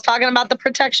 Remember, I was talking about the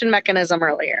protection mechanism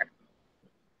earlier.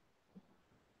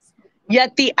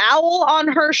 Yet the owl on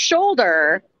her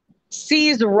shoulder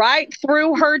sees right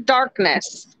through her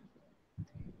darkness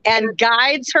and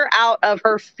guides her out of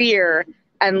her fear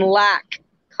and lack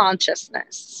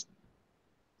consciousness.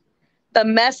 The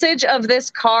message of this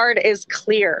card is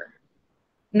clear.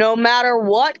 No matter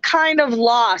what kind of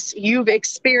loss you've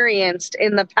experienced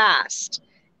in the past,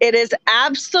 it is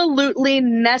absolutely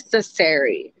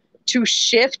necessary to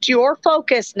shift your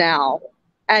focus now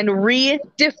and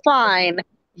redefine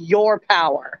your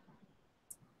power.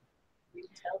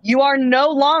 You are no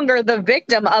longer the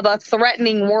victim of a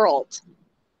threatening world,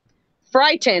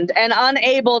 frightened and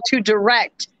unable to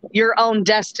direct your own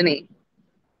destiny.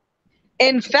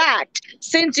 In fact,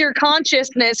 since your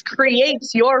consciousness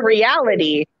creates your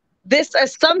reality, this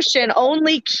assumption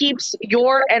only keeps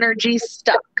your energy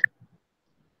stuck.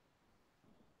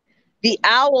 The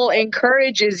owl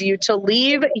encourages you to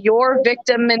leave your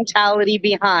victim mentality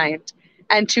behind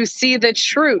and to see the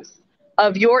truth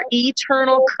of your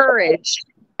eternal courage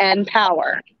and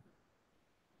power.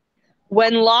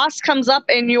 When loss comes up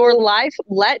in your life,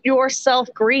 let yourself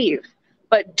grieve,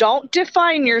 but don't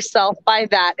define yourself by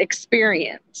that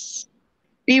experience.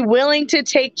 Be willing to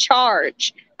take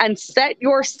charge and set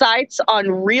your sights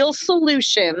on real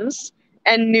solutions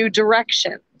and new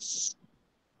directions.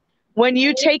 When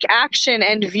you take action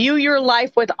and view your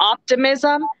life with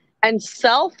optimism and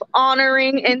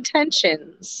self-honoring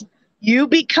intentions, you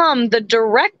become the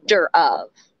director of,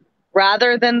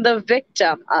 rather than the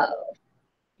victim of,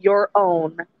 your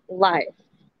own life.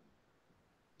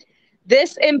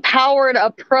 This empowered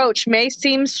approach may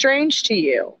seem strange to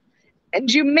you,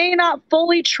 and you may not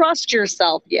fully trust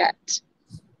yourself yet.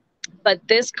 But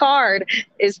this card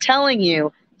is telling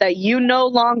you that you no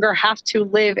longer have to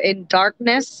live in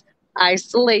darkness,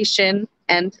 isolation,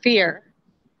 and fear.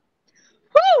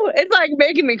 Whew, it's like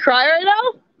making me cry right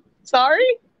now.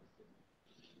 Sorry.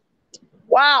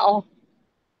 Wow.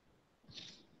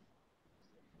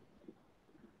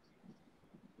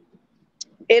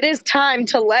 It is time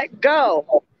to let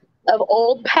go of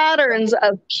old patterns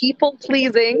of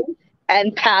people-pleasing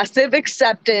and passive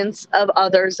acceptance of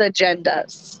others'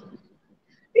 agendas.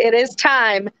 It is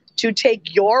time to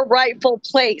take your rightful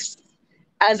place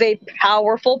as a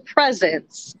powerful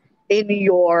presence in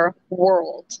your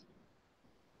world.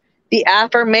 The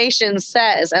affirmation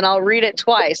says, and I'll read it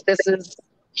twice, this is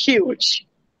huge.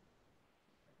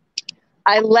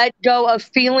 I let go of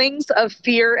feelings of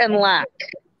fear and lack.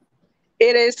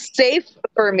 It is safe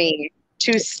for me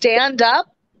to stand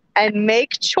up and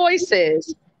make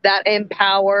choices that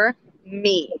empower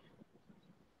me.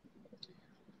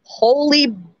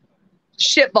 Holy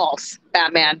shitballs,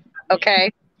 Batman,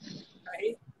 okay?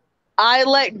 Right? I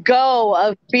let go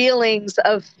of feelings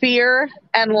of fear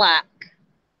and lack.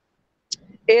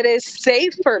 It is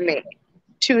safe for me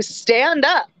to stand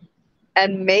up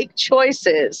and make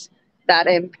choices that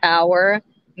empower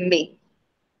me.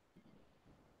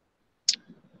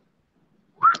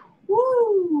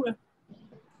 Woo!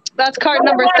 That's card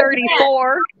number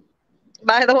 34,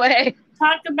 by the way.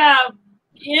 Talk about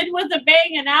in with a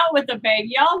bang and out with a bang.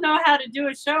 Y'all know how to do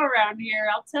a show around here.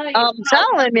 I'll tell you. I'm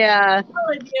telling you. I'm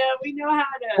telling you, we know how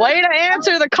to. Way to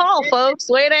answer the call, folks.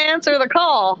 Way to answer the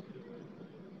call.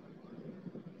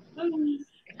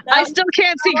 I still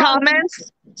can't see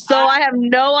comments, so I have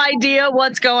no idea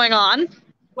what's going on.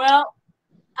 Well,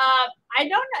 I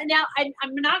don't know. Now,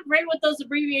 I'm not great with those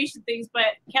abbreviation things,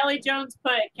 but Kelly Jones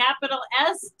put capital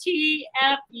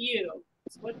STFU.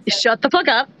 Shut the fuck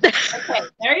up. Okay,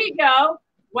 there you go.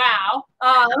 Wow.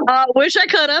 Wish I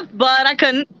could have, but I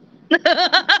couldn't.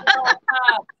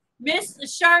 Miss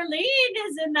Charlene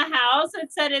is in the house and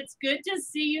said it's good to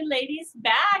see you ladies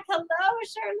back. Hello,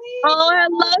 Charlene. Oh,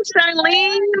 hello,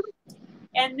 Charlene.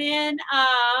 And then,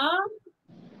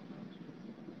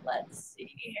 let's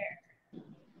see here.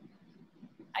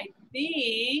 I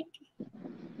think.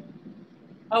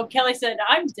 Oh, Kelly said,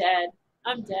 I'm dead.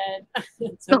 I'm dead.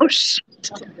 So oh,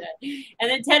 shit. I'm dead. And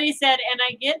then Teddy said, and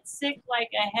I get sick like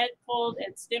a head cold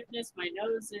and stiffness. My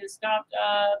nose is stopped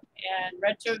up and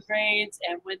retrogrades.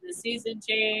 And when the season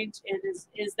change,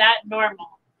 is that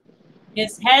normal?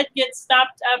 His head gets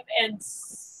stopped up and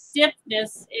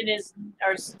stuffiness in his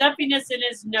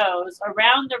nose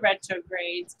around the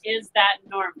retrogrades. Is that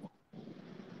normal?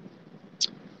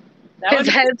 His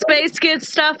headspace gets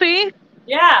stuffy?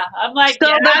 Yeah, I'm like, so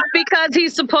yeah. That's because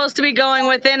he's supposed to be going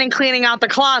within and cleaning out the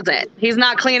closet. He's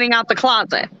not cleaning out the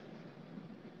closet.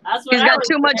 He's got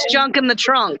too much junk in the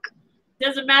trunk.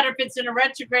 Doesn't matter if it's in a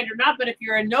retrograde or not, but if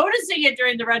you're noticing it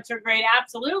during the retrograde,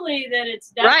 absolutely, then it's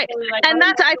definitely right. And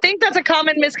I think that's a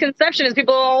common misconception is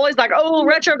people are always like, oh,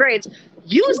 retrogrades.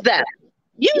 Use them.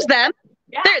 Use them.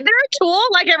 Yeah. They're a tool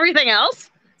like everything else.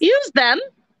 Use them.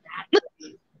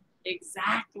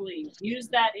 Exactly. Use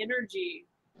that energy.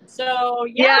 So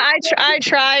yeah, I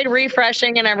tried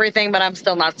refreshing and everything, but I'm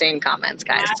still not seeing comments,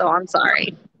 guys. So I'm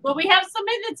sorry. Well, we have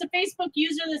somebody that's a Facebook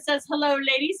user that says, hello,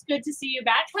 ladies. Good to see you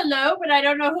back. Hello, but I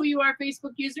don't know who you are,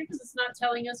 Facebook user, because it's not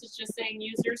telling us. It's just saying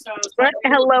user. So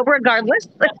hello, regardless.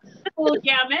 Full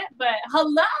gamut, but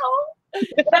hello.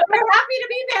 But we're happy to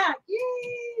be back.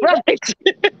 Yay! Right.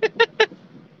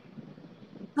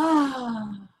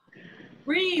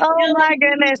 Breathe. Oh, Kelly, my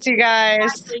goodness, you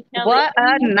guys. Kelly, what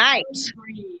a breathe, night.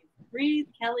 Breathe. Breathe,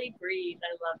 Kelly, breathe.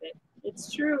 I love it.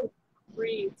 It's true.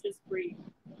 Breathe. Just breathe.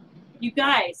 You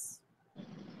guys,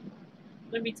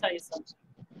 let me tell you something.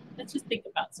 Let's just think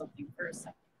about something for a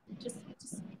second. Just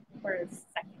for a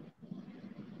second.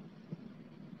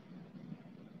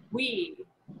 We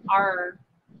are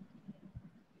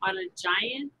on a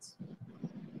giant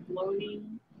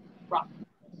floating rocket,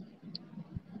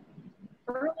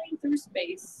 hurling through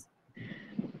space,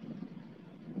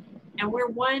 and we're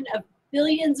one of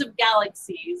billions of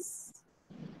galaxies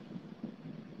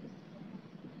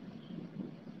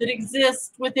that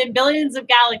exist within billions of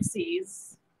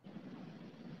galaxies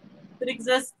that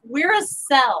exist. We're a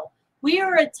cell. We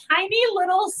are a tiny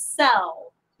little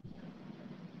cell.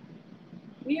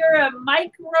 We are a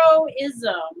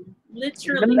microism,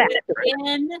 literally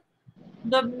within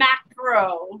the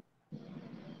macro.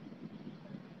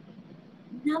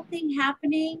 Nothing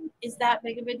happening is that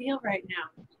big of a deal right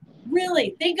now.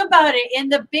 Really, think about it in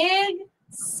the big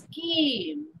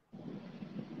scheme.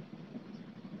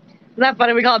 Isn't that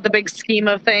funny? We call it the big scheme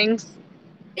of things.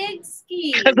 Big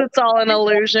scheme. Because it's all an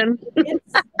illusion.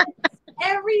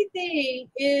 Everything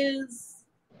is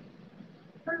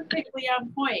perfectly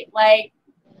on point. Like,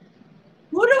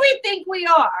 who do we think we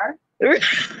are?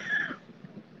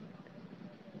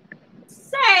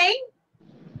 Say,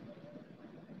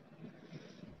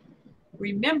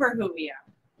 remember who we are.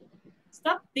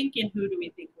 Stop thinking, who do we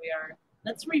think we are?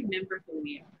 Let's remember who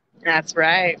we are. That's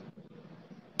right.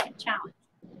 Challenge.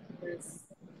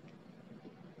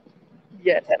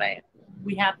 Yes, and I am.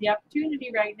 We have the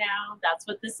opportunity right now. That's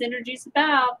what this energy is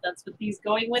about. That's what these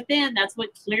going within. That's what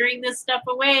clearing this stuff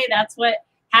away. That's what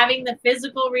having the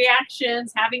physical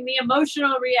reactions, having the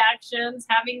emotional reactions,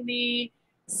 having the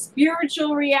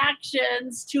spiritual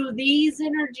reactions to these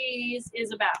energies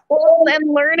is about. Well,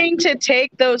 and learning to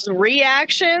take those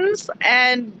reactions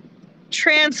and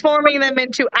transforming them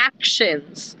into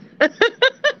actions.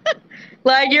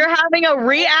 Like you're having a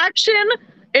reaction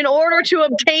in order to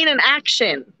obtain an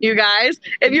action, you guys.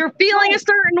 If you're feeling a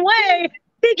certain way,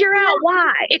 figure out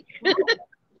why.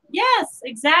 Yes,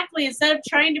 exactly. Instead of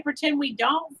trying to pretend we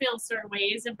don't feel certain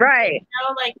ways, and right, you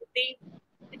know, like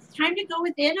it's time to go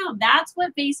within them. That's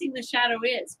what facing the shadow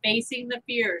is: facing the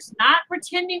fears, not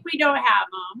pretending we don't have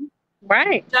them.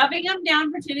 Right. Shoving them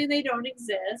down, pretending they don't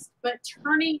exist, but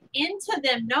turning into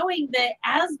them, knowing that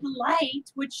as the light,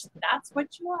 which that's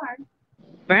what you are.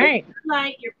 Right. You're pure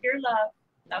light, you're pure love.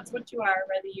 That's what you are,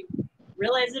 whether you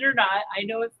realize it or not. I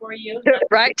know it for you.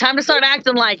 Right. Time to start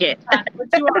acting like it. That's what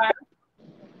you are.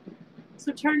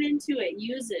 So turn into it.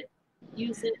 Use it.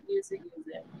 Use it. Use it. Use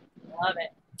it. Love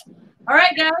it. All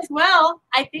right, guys. Well,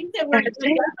 I think that we're going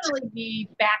to definitely be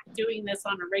back doing this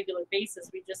on a regular basis.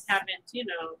 We just haven't, you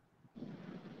know,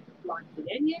 locked it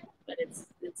in yet. But it's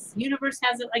universe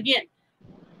has it again.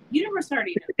 Universe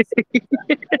already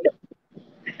knows.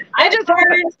 I just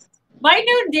heard. My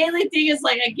new daily thing is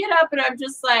like I get up and I'm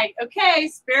just like, okay,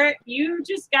 spirit, you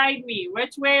just guide me.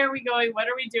 Which way are we going? What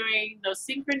are we doing? Those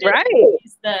synchronicities,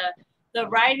 right. the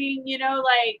writing, you know,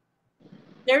 like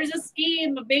there's a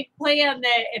scheme, a big plan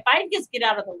that if I just get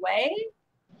out of the way,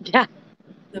 yeah,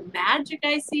 the magic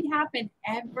I see happen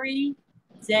every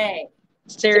day.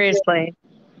 Seriously.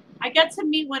 I got to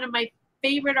meet one of my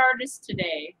favorite artists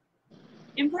today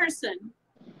in person.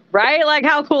 Right? Like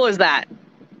how cool is that?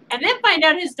 And then find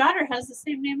out his daughter has the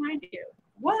same name I do.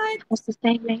 What? What's the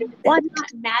same name? What? Not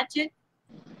magic.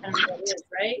 I don't know what it is,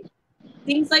 right?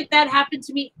 Things like that happen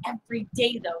to me every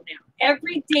day, though, now.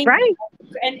 Every day. Right.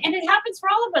 And it happens for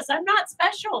all of us. I'm not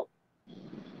special.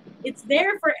 It's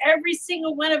there for every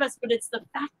single one of us, but it's the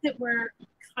fact that we're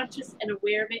conscious and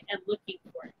aware of it and looking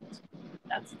for it.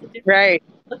 That's the difference. Right.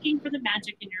 Looking for the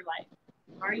magic in your life.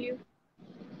 Are you?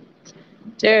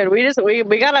 Dude,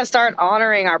 we gotta start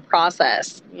honoring our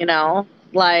process, you know?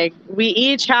 Like we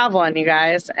each have one, you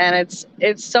guys, and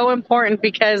it's so important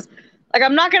because like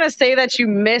I'm not gonna say that you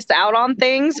miss out on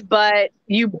things, but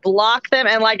you block them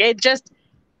and like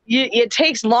it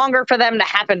takes longer for them to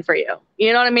happen for you.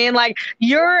 You know what I mean? Like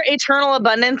your eternal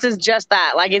abundance is just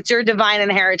that. Like it's your divine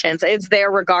inheritance. It's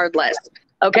there regardless.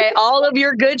 Okay. All of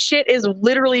your good shit is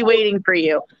literally waiting for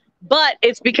you. But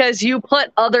it's because you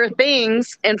put other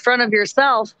things in front of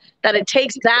yourself that it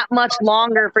takes that much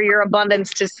longer for your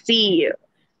abundance to see you,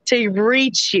 to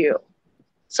reach you.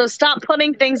 So stop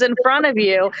putting things in front of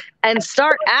you and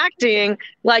start acting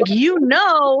like you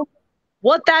know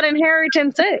what that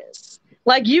inheritance is.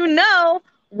 Like you know,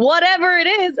 whatever it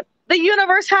is, the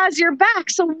universe has your back.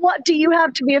 So what do you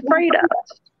have to be afraid of?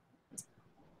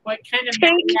 What kind of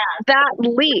Take that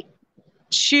leap.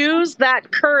 Choose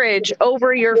that courage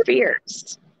over your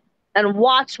fears and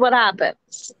watch what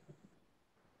happens.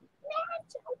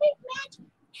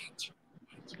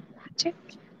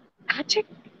 Magic.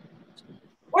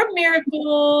 Or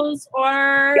miracles,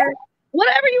 or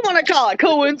whatever you want to call it.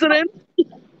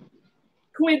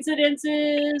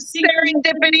 Coincidences,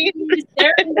 serendipity,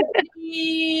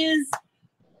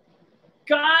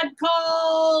 God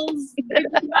calls,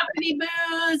 company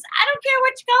booze. I don't care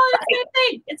what you call it. It's the same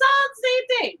thing. It's all the same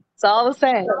thing. It's all the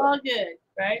same. It's all good,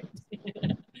 right?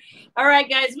 All right,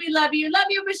 guys. We love you. Love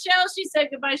you, Michelle. She said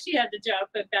goodbye. She had to jump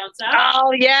and bounce out.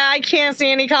 Oh, yeah. I can't see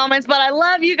any comments, but I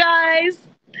love you guys.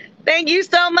 Thank you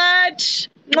so much.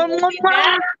 When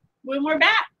we're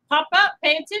back, pop up.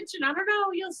 Pay attention. I don't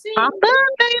know. You'll see. Pop up,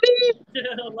 baby.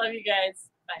 Love you guys.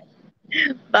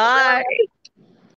 Bye. Bye.